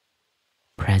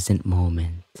 present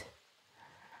moment.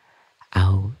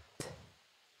 Out,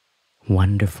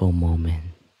 wonderful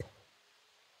moment.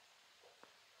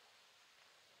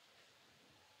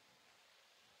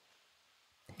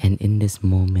 And in this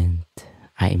moment,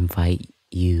 I invite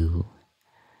you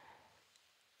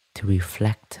to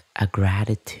reflect a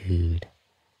gratitude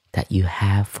that you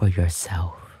have for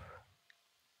yourself.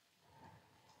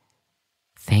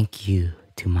 Thank you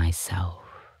to myself.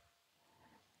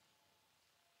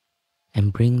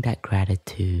 And bring that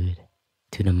gratitude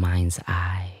to the mind's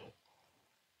eye.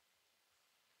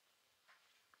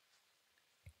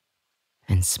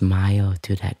 And smile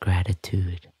to that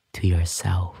gratitude to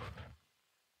yourself.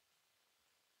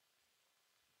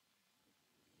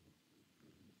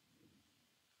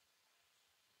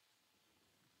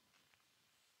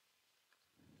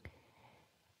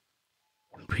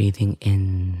 Breathing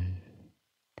in,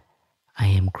 I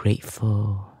am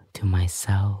grateful to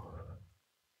myself.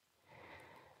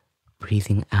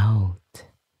 Breathing out,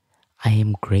 I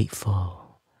am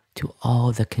grateful to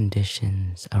all the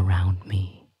conditions around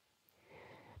me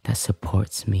that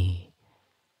supports me,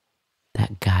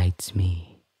 that guides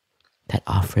me, that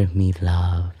offer me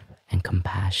love and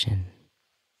compassion.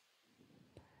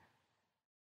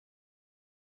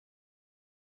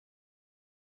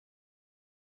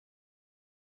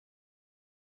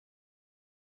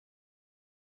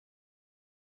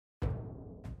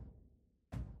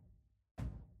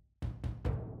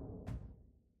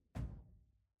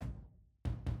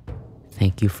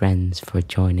 Thank you, friends, for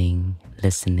joining,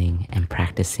 listening, and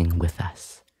practicing with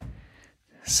us.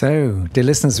 So, dear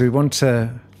listeners, we want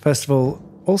to, first of all,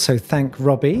 also thank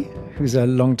Robbie, who's a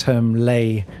long-term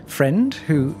lay friend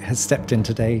who has stepped in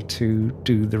today to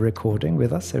do the recording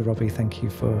with us. So, Robbie, thank you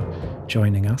for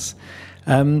joining us.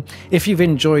 If you've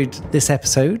enjoyed this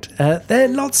episode, there are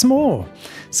lots more.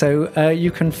 So,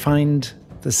 you can find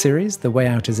the series, The Way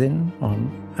Out is In,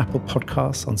 on Apple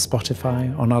Podcasts, on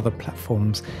Spotify, on other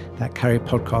platforms that carry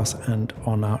podcasts, and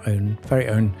on our own, very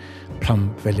own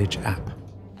Plum Village app.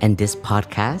 And this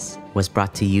podcast was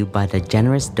brought to you by the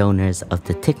generous donors of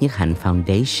the Thich Nhat Hanh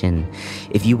Foundation.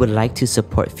 If you would like to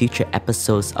support future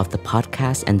episodes of the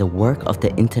podcast and the work of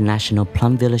the International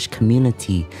Plum Village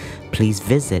community, please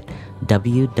visit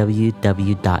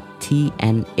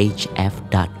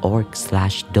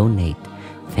www.tnhf.org/donate.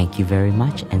 Thank you very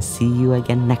much, and see you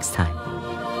again next time.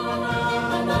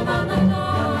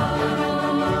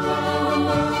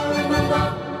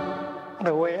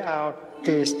 The way out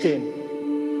is in.